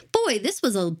 boy, this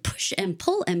was a push and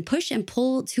pull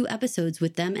 2 episodes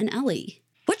with them and Ellie.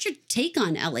 What's your take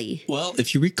on Ellie? Well,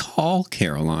 if you recall,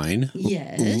 Caroline,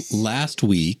 yes, last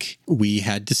week we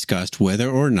had discussed whether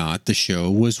or not the show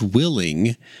was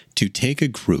willing to take a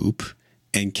group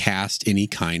and cast any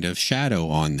kind of shadow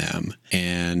on them.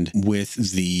 And with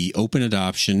the open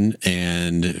adoption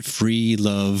and free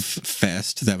love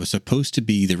fest that was supposed to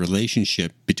be the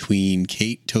relationship between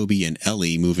Kate, Toby, and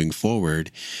Ellie moving forward,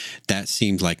 that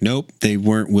seemed like, nope, they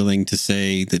weren't willing to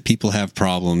say that people have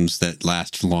problems that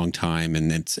last a long time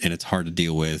and it's hard to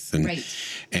deal with. And, right.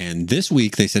 And this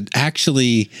week they said,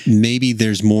 actually, maybe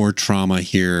there's more trauma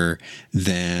here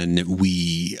than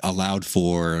we allowed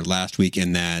for last week,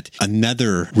 in that another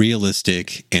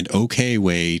realistic and okay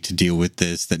way to deal with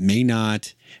this that may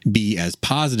not be as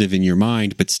positive in your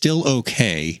mind, but still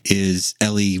okay, is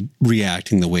Ellie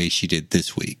reacting the way she did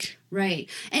this week. Right.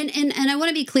 And I want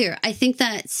to be clear. I think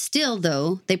that still,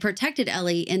 though, they protected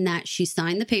Ellie in that she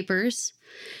signed the papers,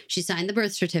 she signed the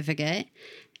birth certificate,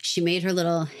 she made her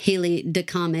little Haley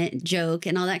DeComet joke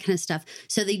and all that kind of stuff.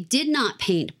 So they did not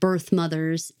paint birth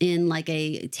mothers in like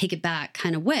a take it back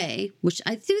kind of way, which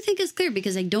I do think is clear,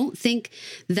 because I don't think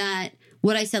that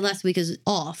what I said last week is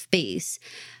off base.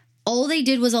 All they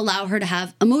did was allow her to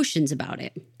have emotions about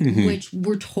it, which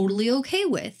we're totally okay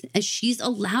with, as she's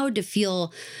allowed to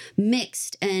feel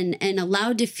mixed and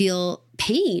allowed to feel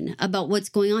pain about what's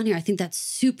going on here. I think that's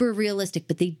super realistic,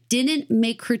 but they didn't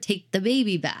make her take the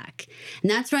baby back. And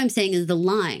that's what I'm saying is the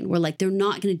line where, like, they're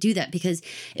not going to do that, because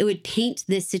it would paint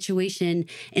this situation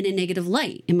in a negative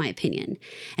light, in my opinion.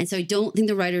 And so I don't think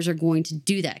the writers are going to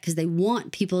do that, because they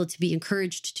want people to be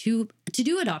encouraged to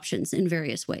do adoptions in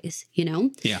various ways, you know?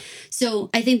 Yeah.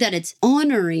 So I think that it's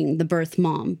honoring the birth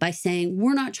mom by saying,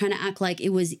 we're not trying to act like it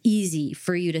was easy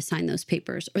for you to sign those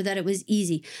papers, or that it was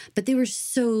easy, but they were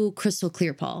so crystal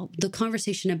clear, Paul. The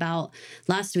conversation about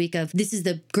last week of, this is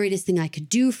the greatest thing I could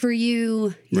do for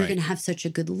you. You're going to have such a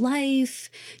good life.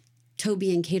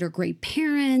 Toby and Kate are great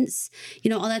parents, you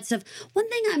know, all that stuff. One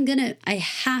thing I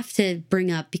have to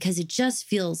bring up, because it just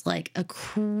feels like a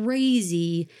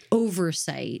crazy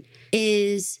oversight,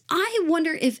 is I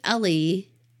wonder if Ellie,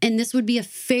 and this would be a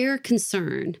fair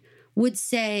concern, would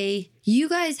say, you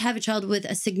guys have a child with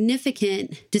a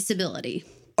significant disability.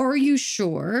 Are you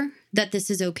sure that this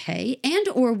is okay? And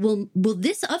or will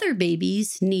this other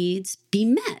baby's needs be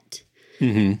met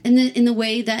in the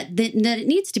way that it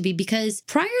needs to be? Because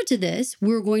prior to this,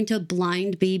 we're going to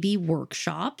blind baby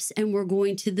workshops, and we're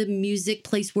going to the music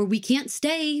place where we can't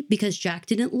stay because Jack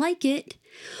didn't like it.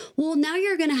 Well, now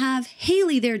you're going to have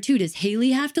Haley there too. Does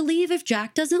Haley have to leave if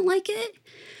Jack doesn't like it?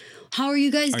 How are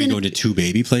you guys going to go to two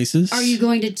baby places? Are you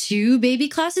going to two baby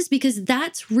classes? Because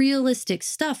that's realistic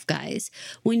stuff, guys.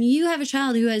 When you have a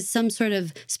child who has some sort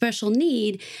of special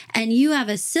need and you have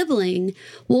a sibling,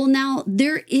 well, now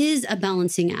there is a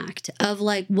balancing act of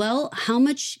like, well, how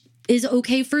much is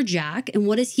okay for Jack and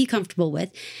what is he comfortable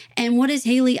with? And what is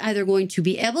Haley either going to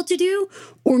be able to do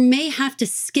or may have to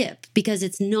skip because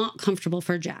it's not comfortable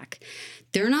for Jack?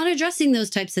 They're not addressing those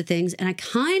types of things. And I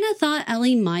kind of thought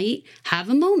Ellie might have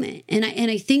a moment. And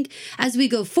I think as we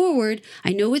go forward,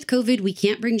 I know with COVID, we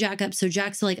can't bring Jack up. So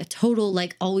Jack's like a total,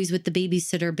 like always with the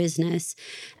babysitter business.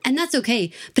 And that's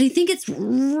okay. But I think it's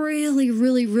really,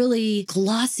 really, really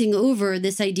glossing over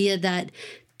this idea that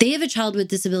they have a child with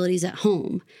disabilities at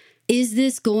home. Is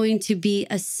this going to be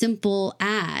a simple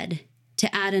ad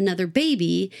to add another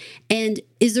baby? And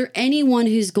is there anyone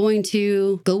who's going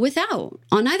to go without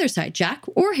on either side, Jack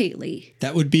or Haley?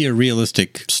 That would be a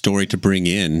realistic story to bring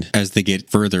in as they get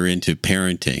further into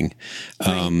parenting.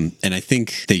 Right. And I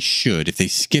think they should. If they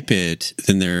skip it,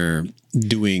 then they're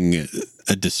doing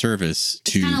a disservice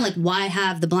to... It's kind of like, why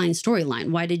have the blind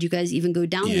storyline? Why did you guys even go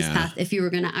down this path if you were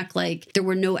going to act like there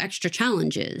were no extra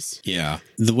challenges? Yeah.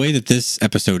 The way that this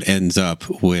episode ends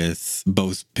up with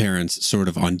both parents sort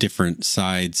of on different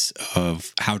sides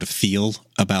of how to feel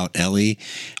about Ellie,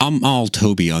 I'm all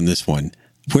Toby on this one.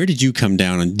 Where did you come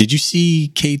down on? Did you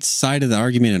see Kate's side of the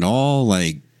argument at all?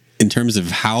 Like, in terms of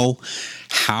how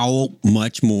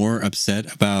much more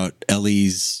upset about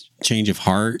Ellie's change of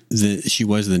heart that she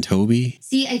was than Toby?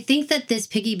 See, I think that this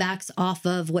piggybacks off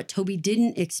of what Toby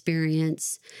didn't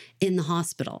experience in the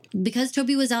hospital. Because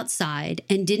Toby was outside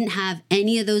and didn't have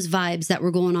any of those vibes that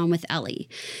were going on with Ellie.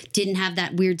 Didn't have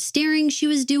that weird staring she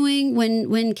was doing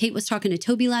when Kate was talking to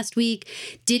Toby last week.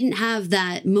 Didn't have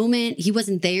that moment. He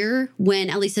wasn't there when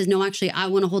Ellie says, no, actually, I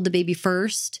want to hold the baby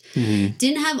first. Mm-hmm.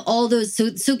 Didn't have all those.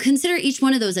 So consider each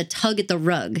one of those a tug at the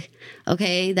rug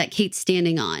okay, that Kate's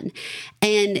standing on.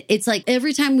 And it's like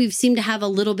every time we seem to have a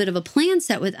little bit of a plan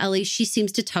set with Ellie, she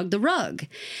seems to tug the rug.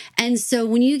 And so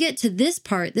when you get to this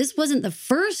part, this wasn't the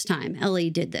first time Ellie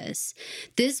did this.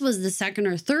 This was the second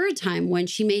or third time when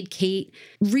she made Kate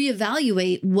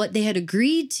reevaluate what they had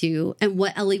agreed to and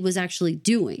what Ellie was actually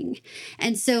doing.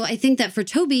 And so I think that for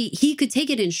Toby, he could take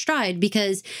it in stride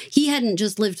because he hadn't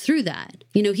just lived through that.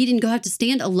 You know, he didn't go have to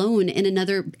stand alone in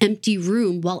another empty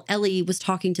room while Ellie was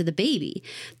talking to the baby.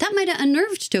 That might have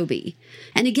unnerved Toby.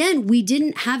 And again, we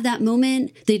didn't have that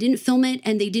moment. They didn't film it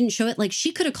and they didn't show it. Like,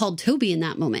 she could have called Toby in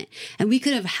that moment and we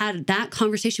could have had that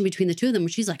conversation between the two of them where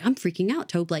she's like, I'm freaking out,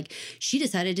 Toby. Like, she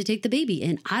decided to take the baby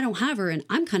and I don't have her and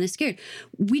I'm kind of scared.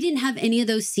 We didn't have any of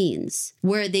those scenes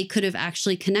where they could have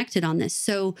actually connected on this.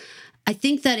 So I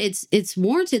think that it's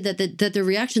warranted that the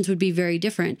reactions would be very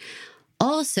different.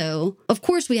 Also, of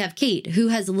course, we have Kate, who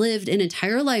has lived an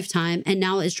entire lifetime and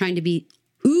now is trying to be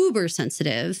uber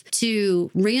sensitive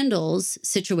to Randall's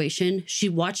situation. She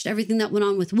watched everything that went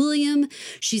on with William.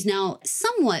 She's now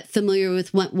somewhat familiar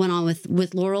with what went on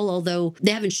with Laurel, although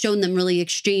they haven't shown them really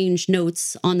exchange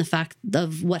notes on the fact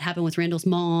of what happened with Randall's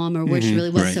mom or where she really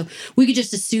was. Right. So we could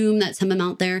just assume that some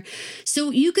amount there.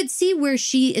 So you could see where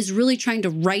she is really trying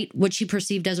to right what she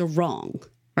perceived as a wrong.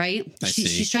 Right?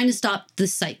 She's trying to stop the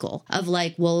cycle of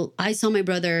like, well, I saw my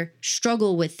brother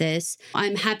struggle with this.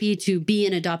 I'm happy to be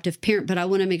an adoptive parent, but I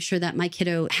want to make sure that my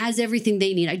kiddo has everything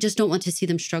they need. I just don't want to see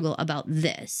them struggle about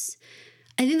this.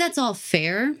 I think that's all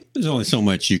fair. There's only so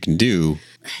much you can do.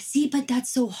 See, but that's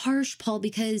so harsh, Paul,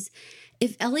 because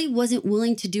if Ellie wasn't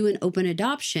willing to do an open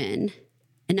adoption,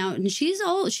 and she's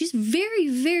very,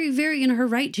 very, very in her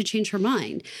right to change her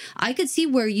mind. I could see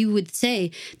where you would say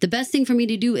the best thing for me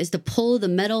to do is to pull the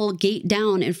metal gate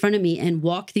down in front of me and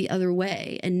walk the other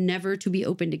way and never to be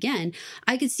opened again.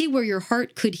 I could see where your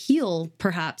heart could heal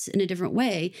perhaps in a different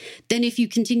way than if you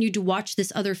continued to watch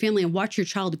this other family and watch your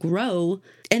child grow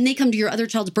and they come to your other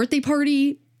child's birthday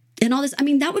party and all this. I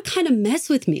mean, that would kind of mess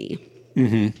with me.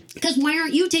 Because why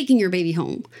aren't you taking your baby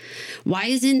home? Why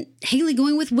isn't Haley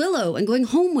going with Willow and going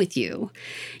home with you?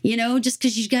 You know, just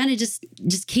because you kind of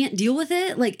just can't deal with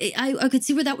it. Like, I could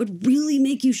see where that would really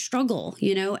make you struggle,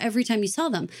 you know, every time you saw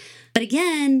them. But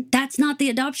again, that's not the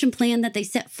adoption plan that they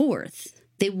set forth.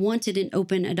 They wanted an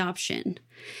open adoption.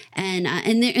 And I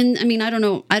mean, I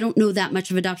don't know that much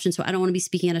of adoption, so I don't want to be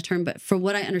speaking out of turn. But for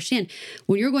what I understand,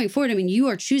 when you're going forward, I mean, you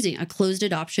are choosing a closed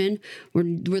adoption where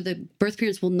the birth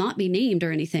parents will not be named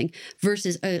or anything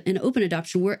versus an open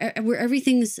adoption where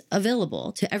everything's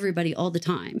available to everybody all the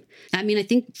time. I mean, I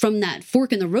think from that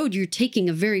fork in the road, you're taking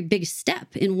a very big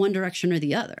step in one direction or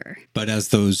the other. But as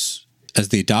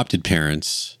the adopted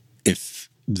parents, if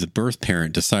the birth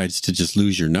parent decides to just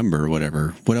lose your number or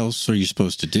whatever, what else are you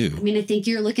supposed to do? I mean, I think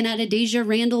you're looking at a Deja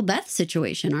Randall Beth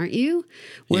situation, aren't you?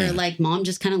 Where like mom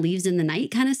just kind of leaves in the night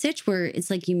kind of sitch where it's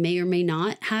like you may or may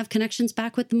not have connections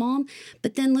back with the mom.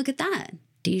 But then look at that.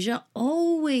 Deja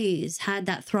always had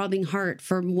that throbbing heart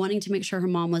for wanting to make sure her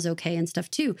mom was okay and stuff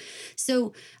too.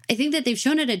 So I think that they've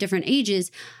shown it at different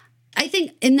ages. I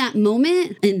think in that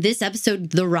moment, in this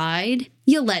episode, The Ride,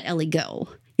 you let Ellie go.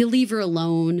 You leave her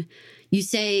alone. You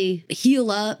say,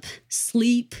 heal up,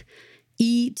 sleep,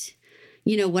 eat,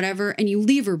 you know, whatever, and you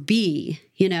leave her be,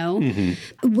 you know?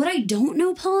 What I don't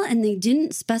know, Paul, and they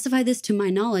didn't specify this to my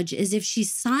knowledge, is if she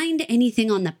signed anything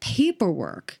on the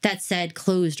paperwork that said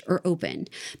closed or open.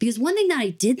 Because one thing that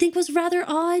I did think was rather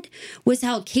odd was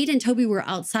how Kate and Toby were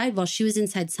outside while she was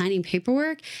inside signing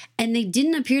paperwork, and they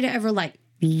didn't appear to ever, like,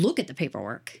 look at the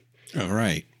paperwork. Oh,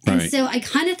 right. And so I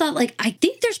kind of thought, like, I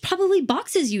think there's probably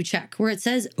boxes you check where it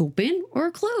says open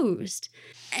or closed.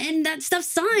 And that stuff's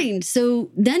signed. So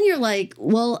then you're like,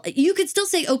 well, you could still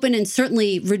say open and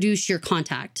certainly reduce your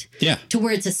contact to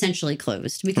where it's essentially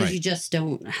closed because you just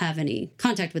don't have any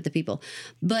contact with the people.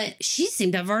 But she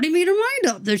seemed to have already made her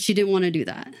mind up that she didn't want to do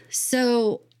that.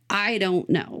 So I don't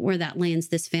know where that lands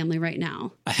this family right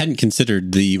now. I hadn't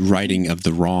considered the righting of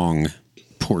the wrong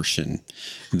portion.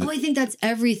 I think that's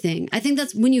everything. I think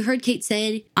that's when you heard Kate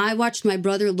say, I watched my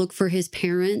brother look for his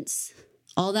parents,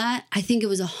 all that. I think it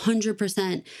was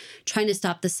 100% trying to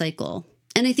stop the cycle.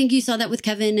 And I think you saw that with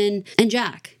Kevin and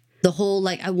Jack. The whole,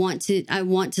 like, I want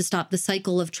to stop the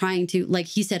cycle of trying to, like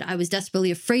he said, I was desperately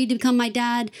afraid to become my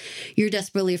dad. You're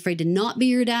desperately afraid to not be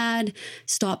your dad.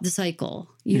 Stop the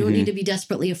cycle. You don't need to be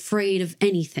desperately afraid of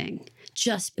anything.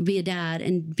 Just be a dad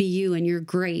and be you and you're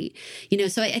great. You know,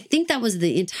 so I think that was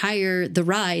the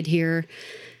ride here,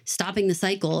 stopping the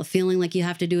cycle of feeling like you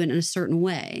have to do it in a certain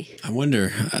way. I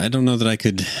wonder, I don't know that I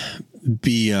could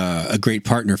be a great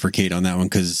partner for Kate on that one,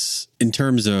 because in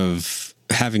terms of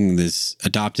having this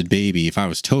adopted baby, if I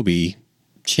was Toby,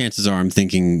 chances are I'm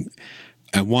thinking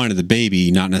I wanted the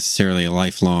baby, not necessarily a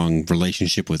lifelong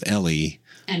relationship with Ellie.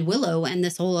 And Willow and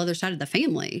this whole other side of the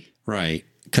family. Right.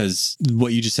 Because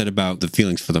what you just said about the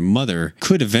feelings for the mother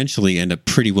could eventually end up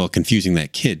pretty well confusing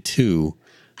that kid, too.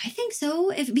 I think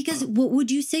so. Because what would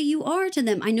you say you are to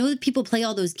them? I know that people play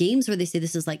all those games where they say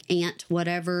this is like aunt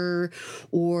whatever,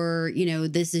 or, you know,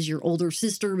 this is your older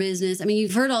sister business. I mean,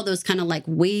 you've heard all those kind of like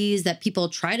ways that people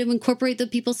try to incorporate the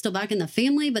people still back in the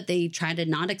family, but they try to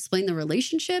not explain the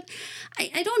relationship.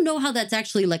 I don't know how that's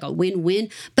actually like a win-win,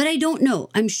 but I don't know.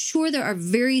 I'm sure there are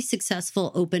very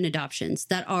successful open adoptions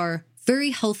that are very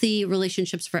healthy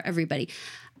relationships for everybody.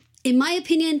 In my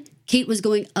opinion, Kate was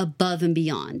going above and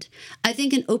beyond. I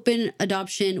think an open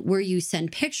adoption where you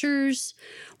send pictures,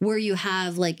 where you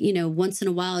have like, you know, once in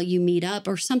a while you meet up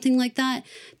or something like that,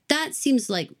 that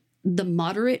seems like the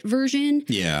moderate version.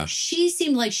 Yeah. She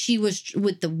seemed like she was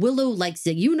with the Willow likes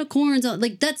the unicorns.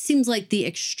 Like that seems like the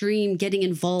extreme getting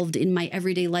involved in my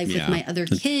everyday life with my other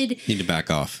kid. Need to back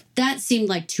off. That seemed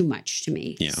like too much to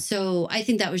me. Yeah. So I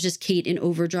think that was just Kate in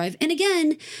overdrive. And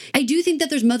again, I do think that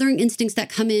there's mothering instincts that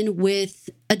come in with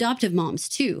adoptive moms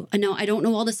too. I know I don't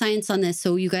know all the science on this.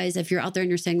 So you guys, if you're out there and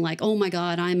you're saying like, oh my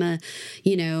God, I'm a,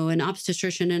 you know, an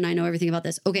obstetrician and I know everything about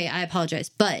this. Okay, I apologize.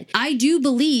 But I do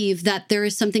believe that there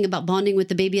is something about bonding with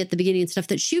the baby at the beginning and stuff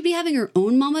that she would be having her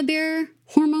own mama bear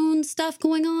hormone stuff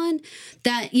going on,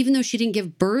 that even though she didn't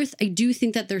give birth, I do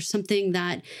think that there's something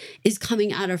that is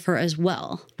coming out of her as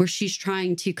well, where she's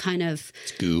trying to kind of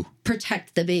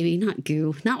protect the baby, not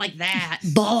goo, not like that,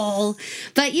 ball,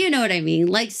 but you know what I mean?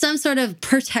 Like some sort of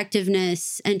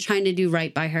protectiveness and trying to do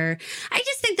right by her. I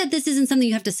just think that this isn't something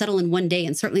you have to settle in one day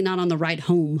and certainly not on the ride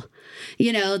home.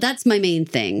 You know, that's my main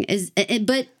thing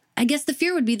but I guess the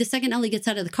fear would be the second Ellie gets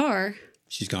out of the car,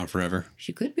 she's gone forever.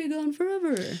 She could be gone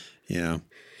forever. Yeah.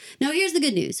 Now, here's the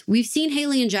good news. We've seen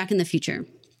Haley and Jack in the future.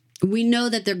 We know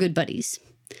that they're good buddies.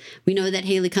 We know that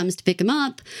Haley comes to pick him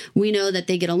up. We know that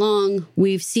they get along.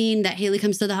 We've seen that Haley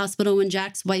comes to the hospital when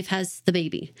Jack's wife has the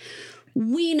baby.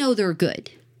 We know they're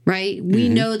good, right? We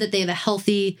know that they have a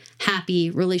healthy, happy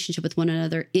relationship with one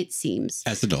another, it seems.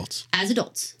 As adults. As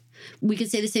adults. We could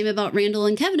say the same about Randall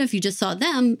and Kevin if you just saw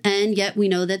them, and yet we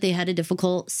know that they had a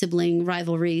difficult sibling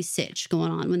rivalry sitch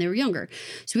going on when they were younger.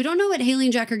 So we don't know what Haley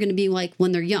and Jack are going to be like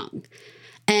when they're young.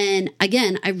 And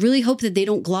again, I really hope that they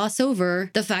don't gloss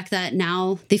over the fact that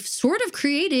now they've sort of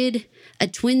created a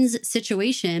twins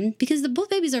situation because both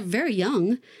babies are very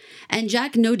young. And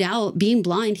Jack, no doubt, being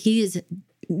blind,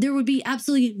 there would be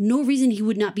absolutely no reason he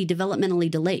would not be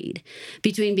developmentally delayed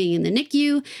between being in the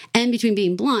NICU and between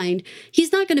being blind.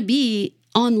 He's not going to be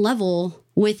on level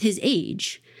with his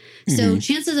age. So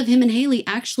chances of him and Haley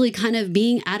actually kind of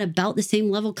being at about the same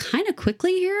level kind of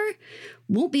quickly here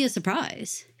won't be a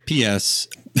surprise. P.S.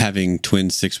 Having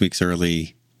twins 6 weeks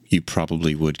early, you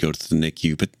probably would go to the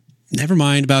NICU, but never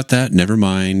mind about that. Never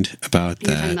mind about that.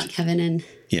 You're talking about Kevin and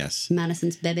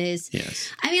Madison's bebes.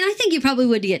 Yes. I mean, I think you probably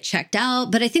would get checked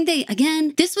out, but I think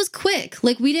this was quick.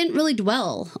 Like, we didn't really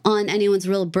dwell on anyone's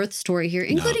real birth story here,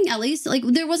 including Ellie's. Like,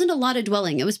 there wasn't a lot of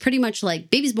dwelling. It was pretty much like,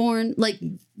 baby's born, like,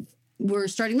 we're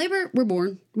starting labor, we're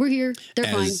born, we're here, they're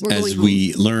fine, we're going home. As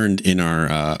we learned in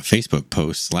our Facebook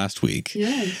posts last week,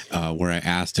 where I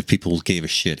asked if people gave a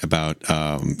shit about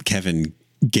Kevin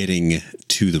getting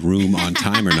to the room on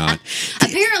time or not.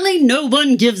 Apparently no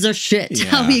one gives a shit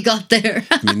how he got there.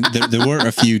 I mean, there were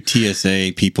a few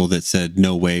TSA people that said,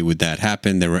 no way would that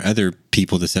happen. There were other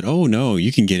people that said, oh, no,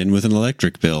 you can get in with an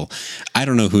electric bill. I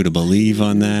don't know who to believe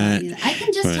on that. I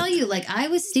can just tell you, like, I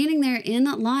was standing there in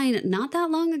that line not that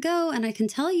long ago, and I can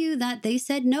tell you that they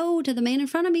said no to the man in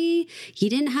front of me. He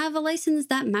didn't have a license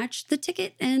that matched the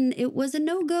ticket, and it was a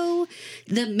no-go.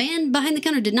 The man behind the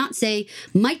counter did not say,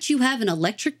 might you have an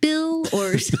electric bill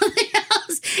or something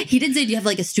else? He didn't say, do you have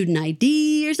like a student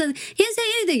ID or something? He didn't say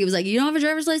anything. He was like, you don't have a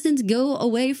driver's license? Go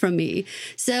away from me.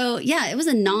 So yeah, it was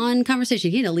a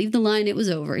non-conversation. He had to leave the line. It was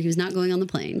over. He was not going on the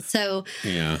plane. So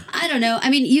I don't know. I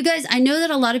mean, you guys, I know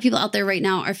that a lot of people out there right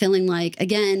now are feeling like,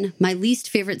 again, my least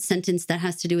favorite sentence that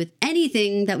has to do with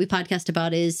anything that we podcast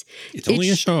about is it's only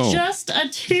a show. Just a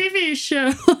TV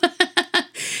show.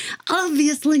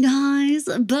 Obviously, guys,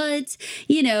 but,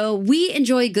 you know, we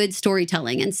enjoy good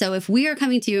storytelling. And so if we are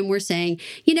coming to you and we're saying,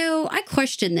 you know, I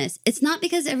question this, it's not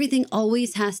because everything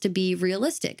always has to be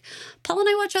realistic. Paul and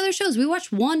I watch other shows. We watch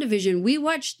WandaVision. We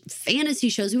watch fantasy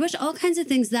shows. We watch all kinds of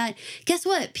things that, guess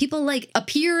what? People like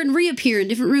appear and reappear in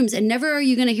different rooms. And never are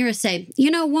you going to hear us say, you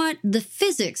know what? The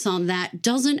physics on that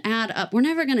doesn't add up. We're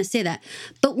never going to say that.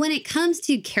 But when it comes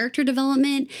to character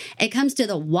development, it comes to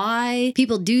the why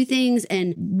people do things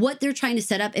and what they're trying to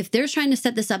set up, if they're trying to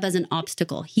set this up as an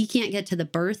obstacle, he can't get to the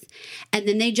birth, and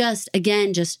then they just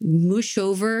mush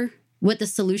over what the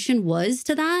solution was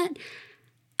to that,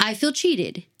 I feel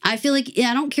cheated. I feel like,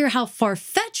 I don't care how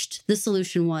far-fetched the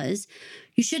solution was,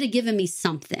 you should have given me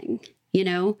something, you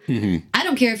know? Mm-hmm. I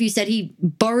don't care if you said he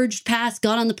barged past,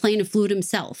 got on the plane, and flew it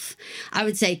himself. I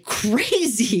would say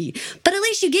crazy, but at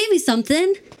least you gave me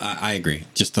something. I agree.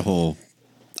 Just the whole...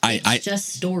 It's just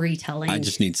storytelling. I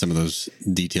just need some of those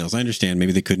details. I understand.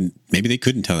 Maybe they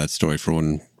couldn't tell that story for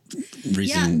one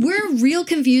reason. Yeah, we're real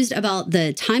confused about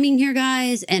the timing here,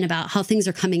 guys, and about how things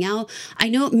are coming out. I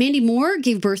know Mandy Moore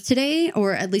gave birth today,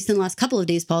 or at least in the last couple of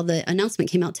days, Paul. The announcement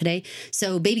came out today.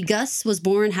 So baby Gus was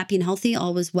born happy and healthy.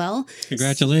 All was well.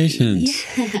 Congratulations.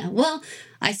 Yeah. Well,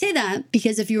 I say that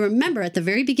because if you remember at the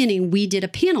very beginning, we did a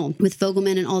panel with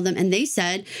Fogelman and all of them, and they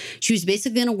said she was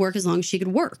basically going to work as long as she could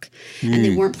work. And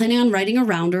they weren't planning on writing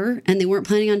around her, and they weren't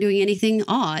planning on doing anything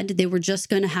odd. They were just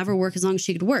going to have her work as long as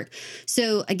she could work.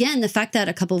 So again, the fact that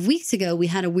a couple of weeks ago we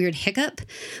had a weird hiccup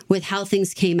with how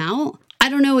things came out, I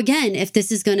don't know, again, if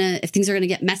things are going to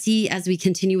get messy as we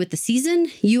continue with the season.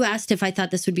 You asked if I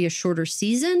thought this would be a shorter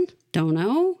season. Don't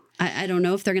know. I don't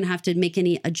know if they're going to have to make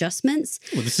any adjustments.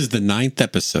 Well, this is the 9th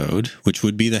episode, which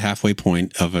would be the halfway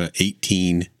point of a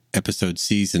 18 episode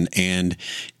season. And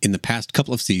in the past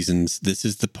couple of seasons, this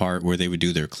is the part where they would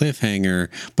do their cliffhanger,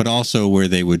 but also where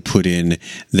they would put in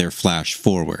their flash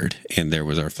forward. And there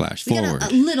was our flash forward. A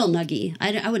little nuggy.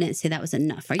 I wouldn't say that was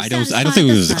enough. I don't think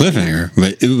it was a cliffhanger,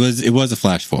 but it was a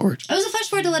flash forward. It was a flash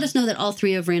forward to let us know that all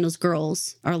 3 of Randall's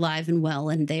girls are alive and well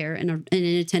and there and are in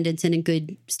attendance and in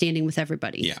good standing with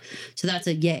everybody. Yeah. So that's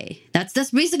a yay.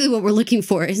 That's basically what we're looking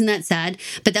for. Isn't that sad?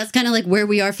 But that's kind of like where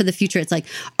we are for the future. It's like,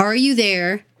 are you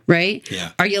there? Right?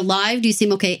 Yeah. Are you alive? Do you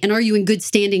seem okay? And are you in good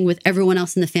standing with everyone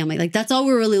else in the family? Like, that's all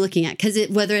we're really looking at. Because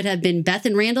whether it had been Beth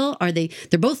and Randall,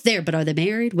 they're both there, but are they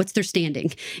married? What's their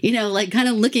standing? You know, like kind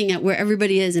of looking at where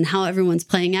everybody is and how everyone's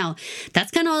playing out.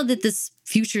 That's kind of all that this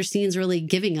future scene's really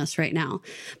giving us right now.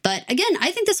 But again,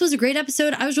 I think this was a great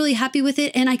episode. I was really happy with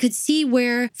it. And I could see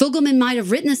where Fogelman might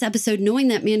have written this episode knowing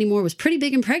that Mandy Moore was pretty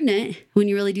big and pregnant. When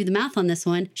you really do the math on this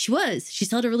one, she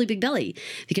still had a really big belly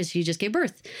because she just gave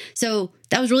birth. So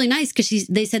that was really nice because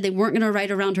they said they weren't going to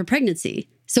write around her pregnancy.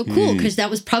 So cool, because that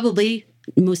was probably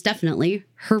most definitely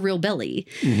her real belly.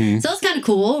 Mm-hmm. So that's kind of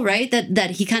cool, right?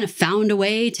 That he kind of found a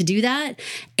way to do that.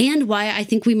 And why I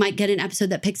think we might get an episode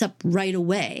that picks up right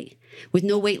away with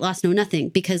no weight loss, no nothing,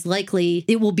 because likely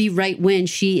it will be right when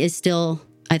she is still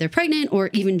either pregnant or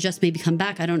even just maybe come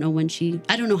back. I don't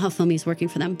know how filming is working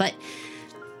for them, but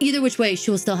either which way,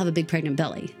 she will still have a big pregnant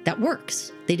belly. That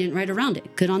works. They didn't write around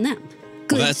it. Good on them.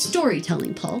 Good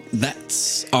storytelling, Paul.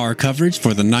 That's our coverage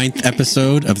for the 9th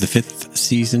episode of the 5th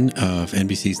season of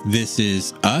NBC's This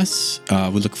Is Us.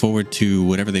 We look forward to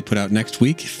whatever they put out next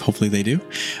week. Hopefully they do.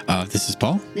 This is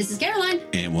Paul. This is Caroline.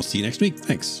 And we'll see you next week.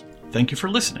 Thanks. Thank you for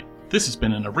listening. This has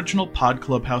been an original Pod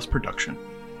Clubhouse production.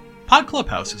 Pod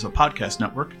Clubhouse is a podcast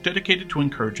network dedicated to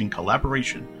encouraging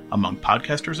collaboration among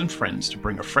podcasters and friends to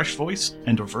bring a fresh voice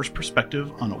and diverse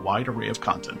perspective on a wide array of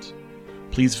content.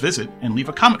 Please visit and leave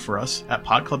a comment for us at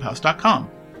podclubhouse.com.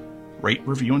 Rate,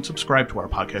 review, and subscribe to our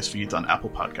podcast feeds on Apple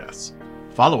Podcasts.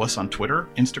 Follow us on Twitter,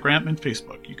 Instagram, and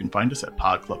Facebook. You can find us at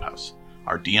Pod Clubhouse.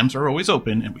 Our DMs are always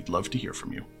open, and we'd love to hear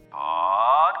from you.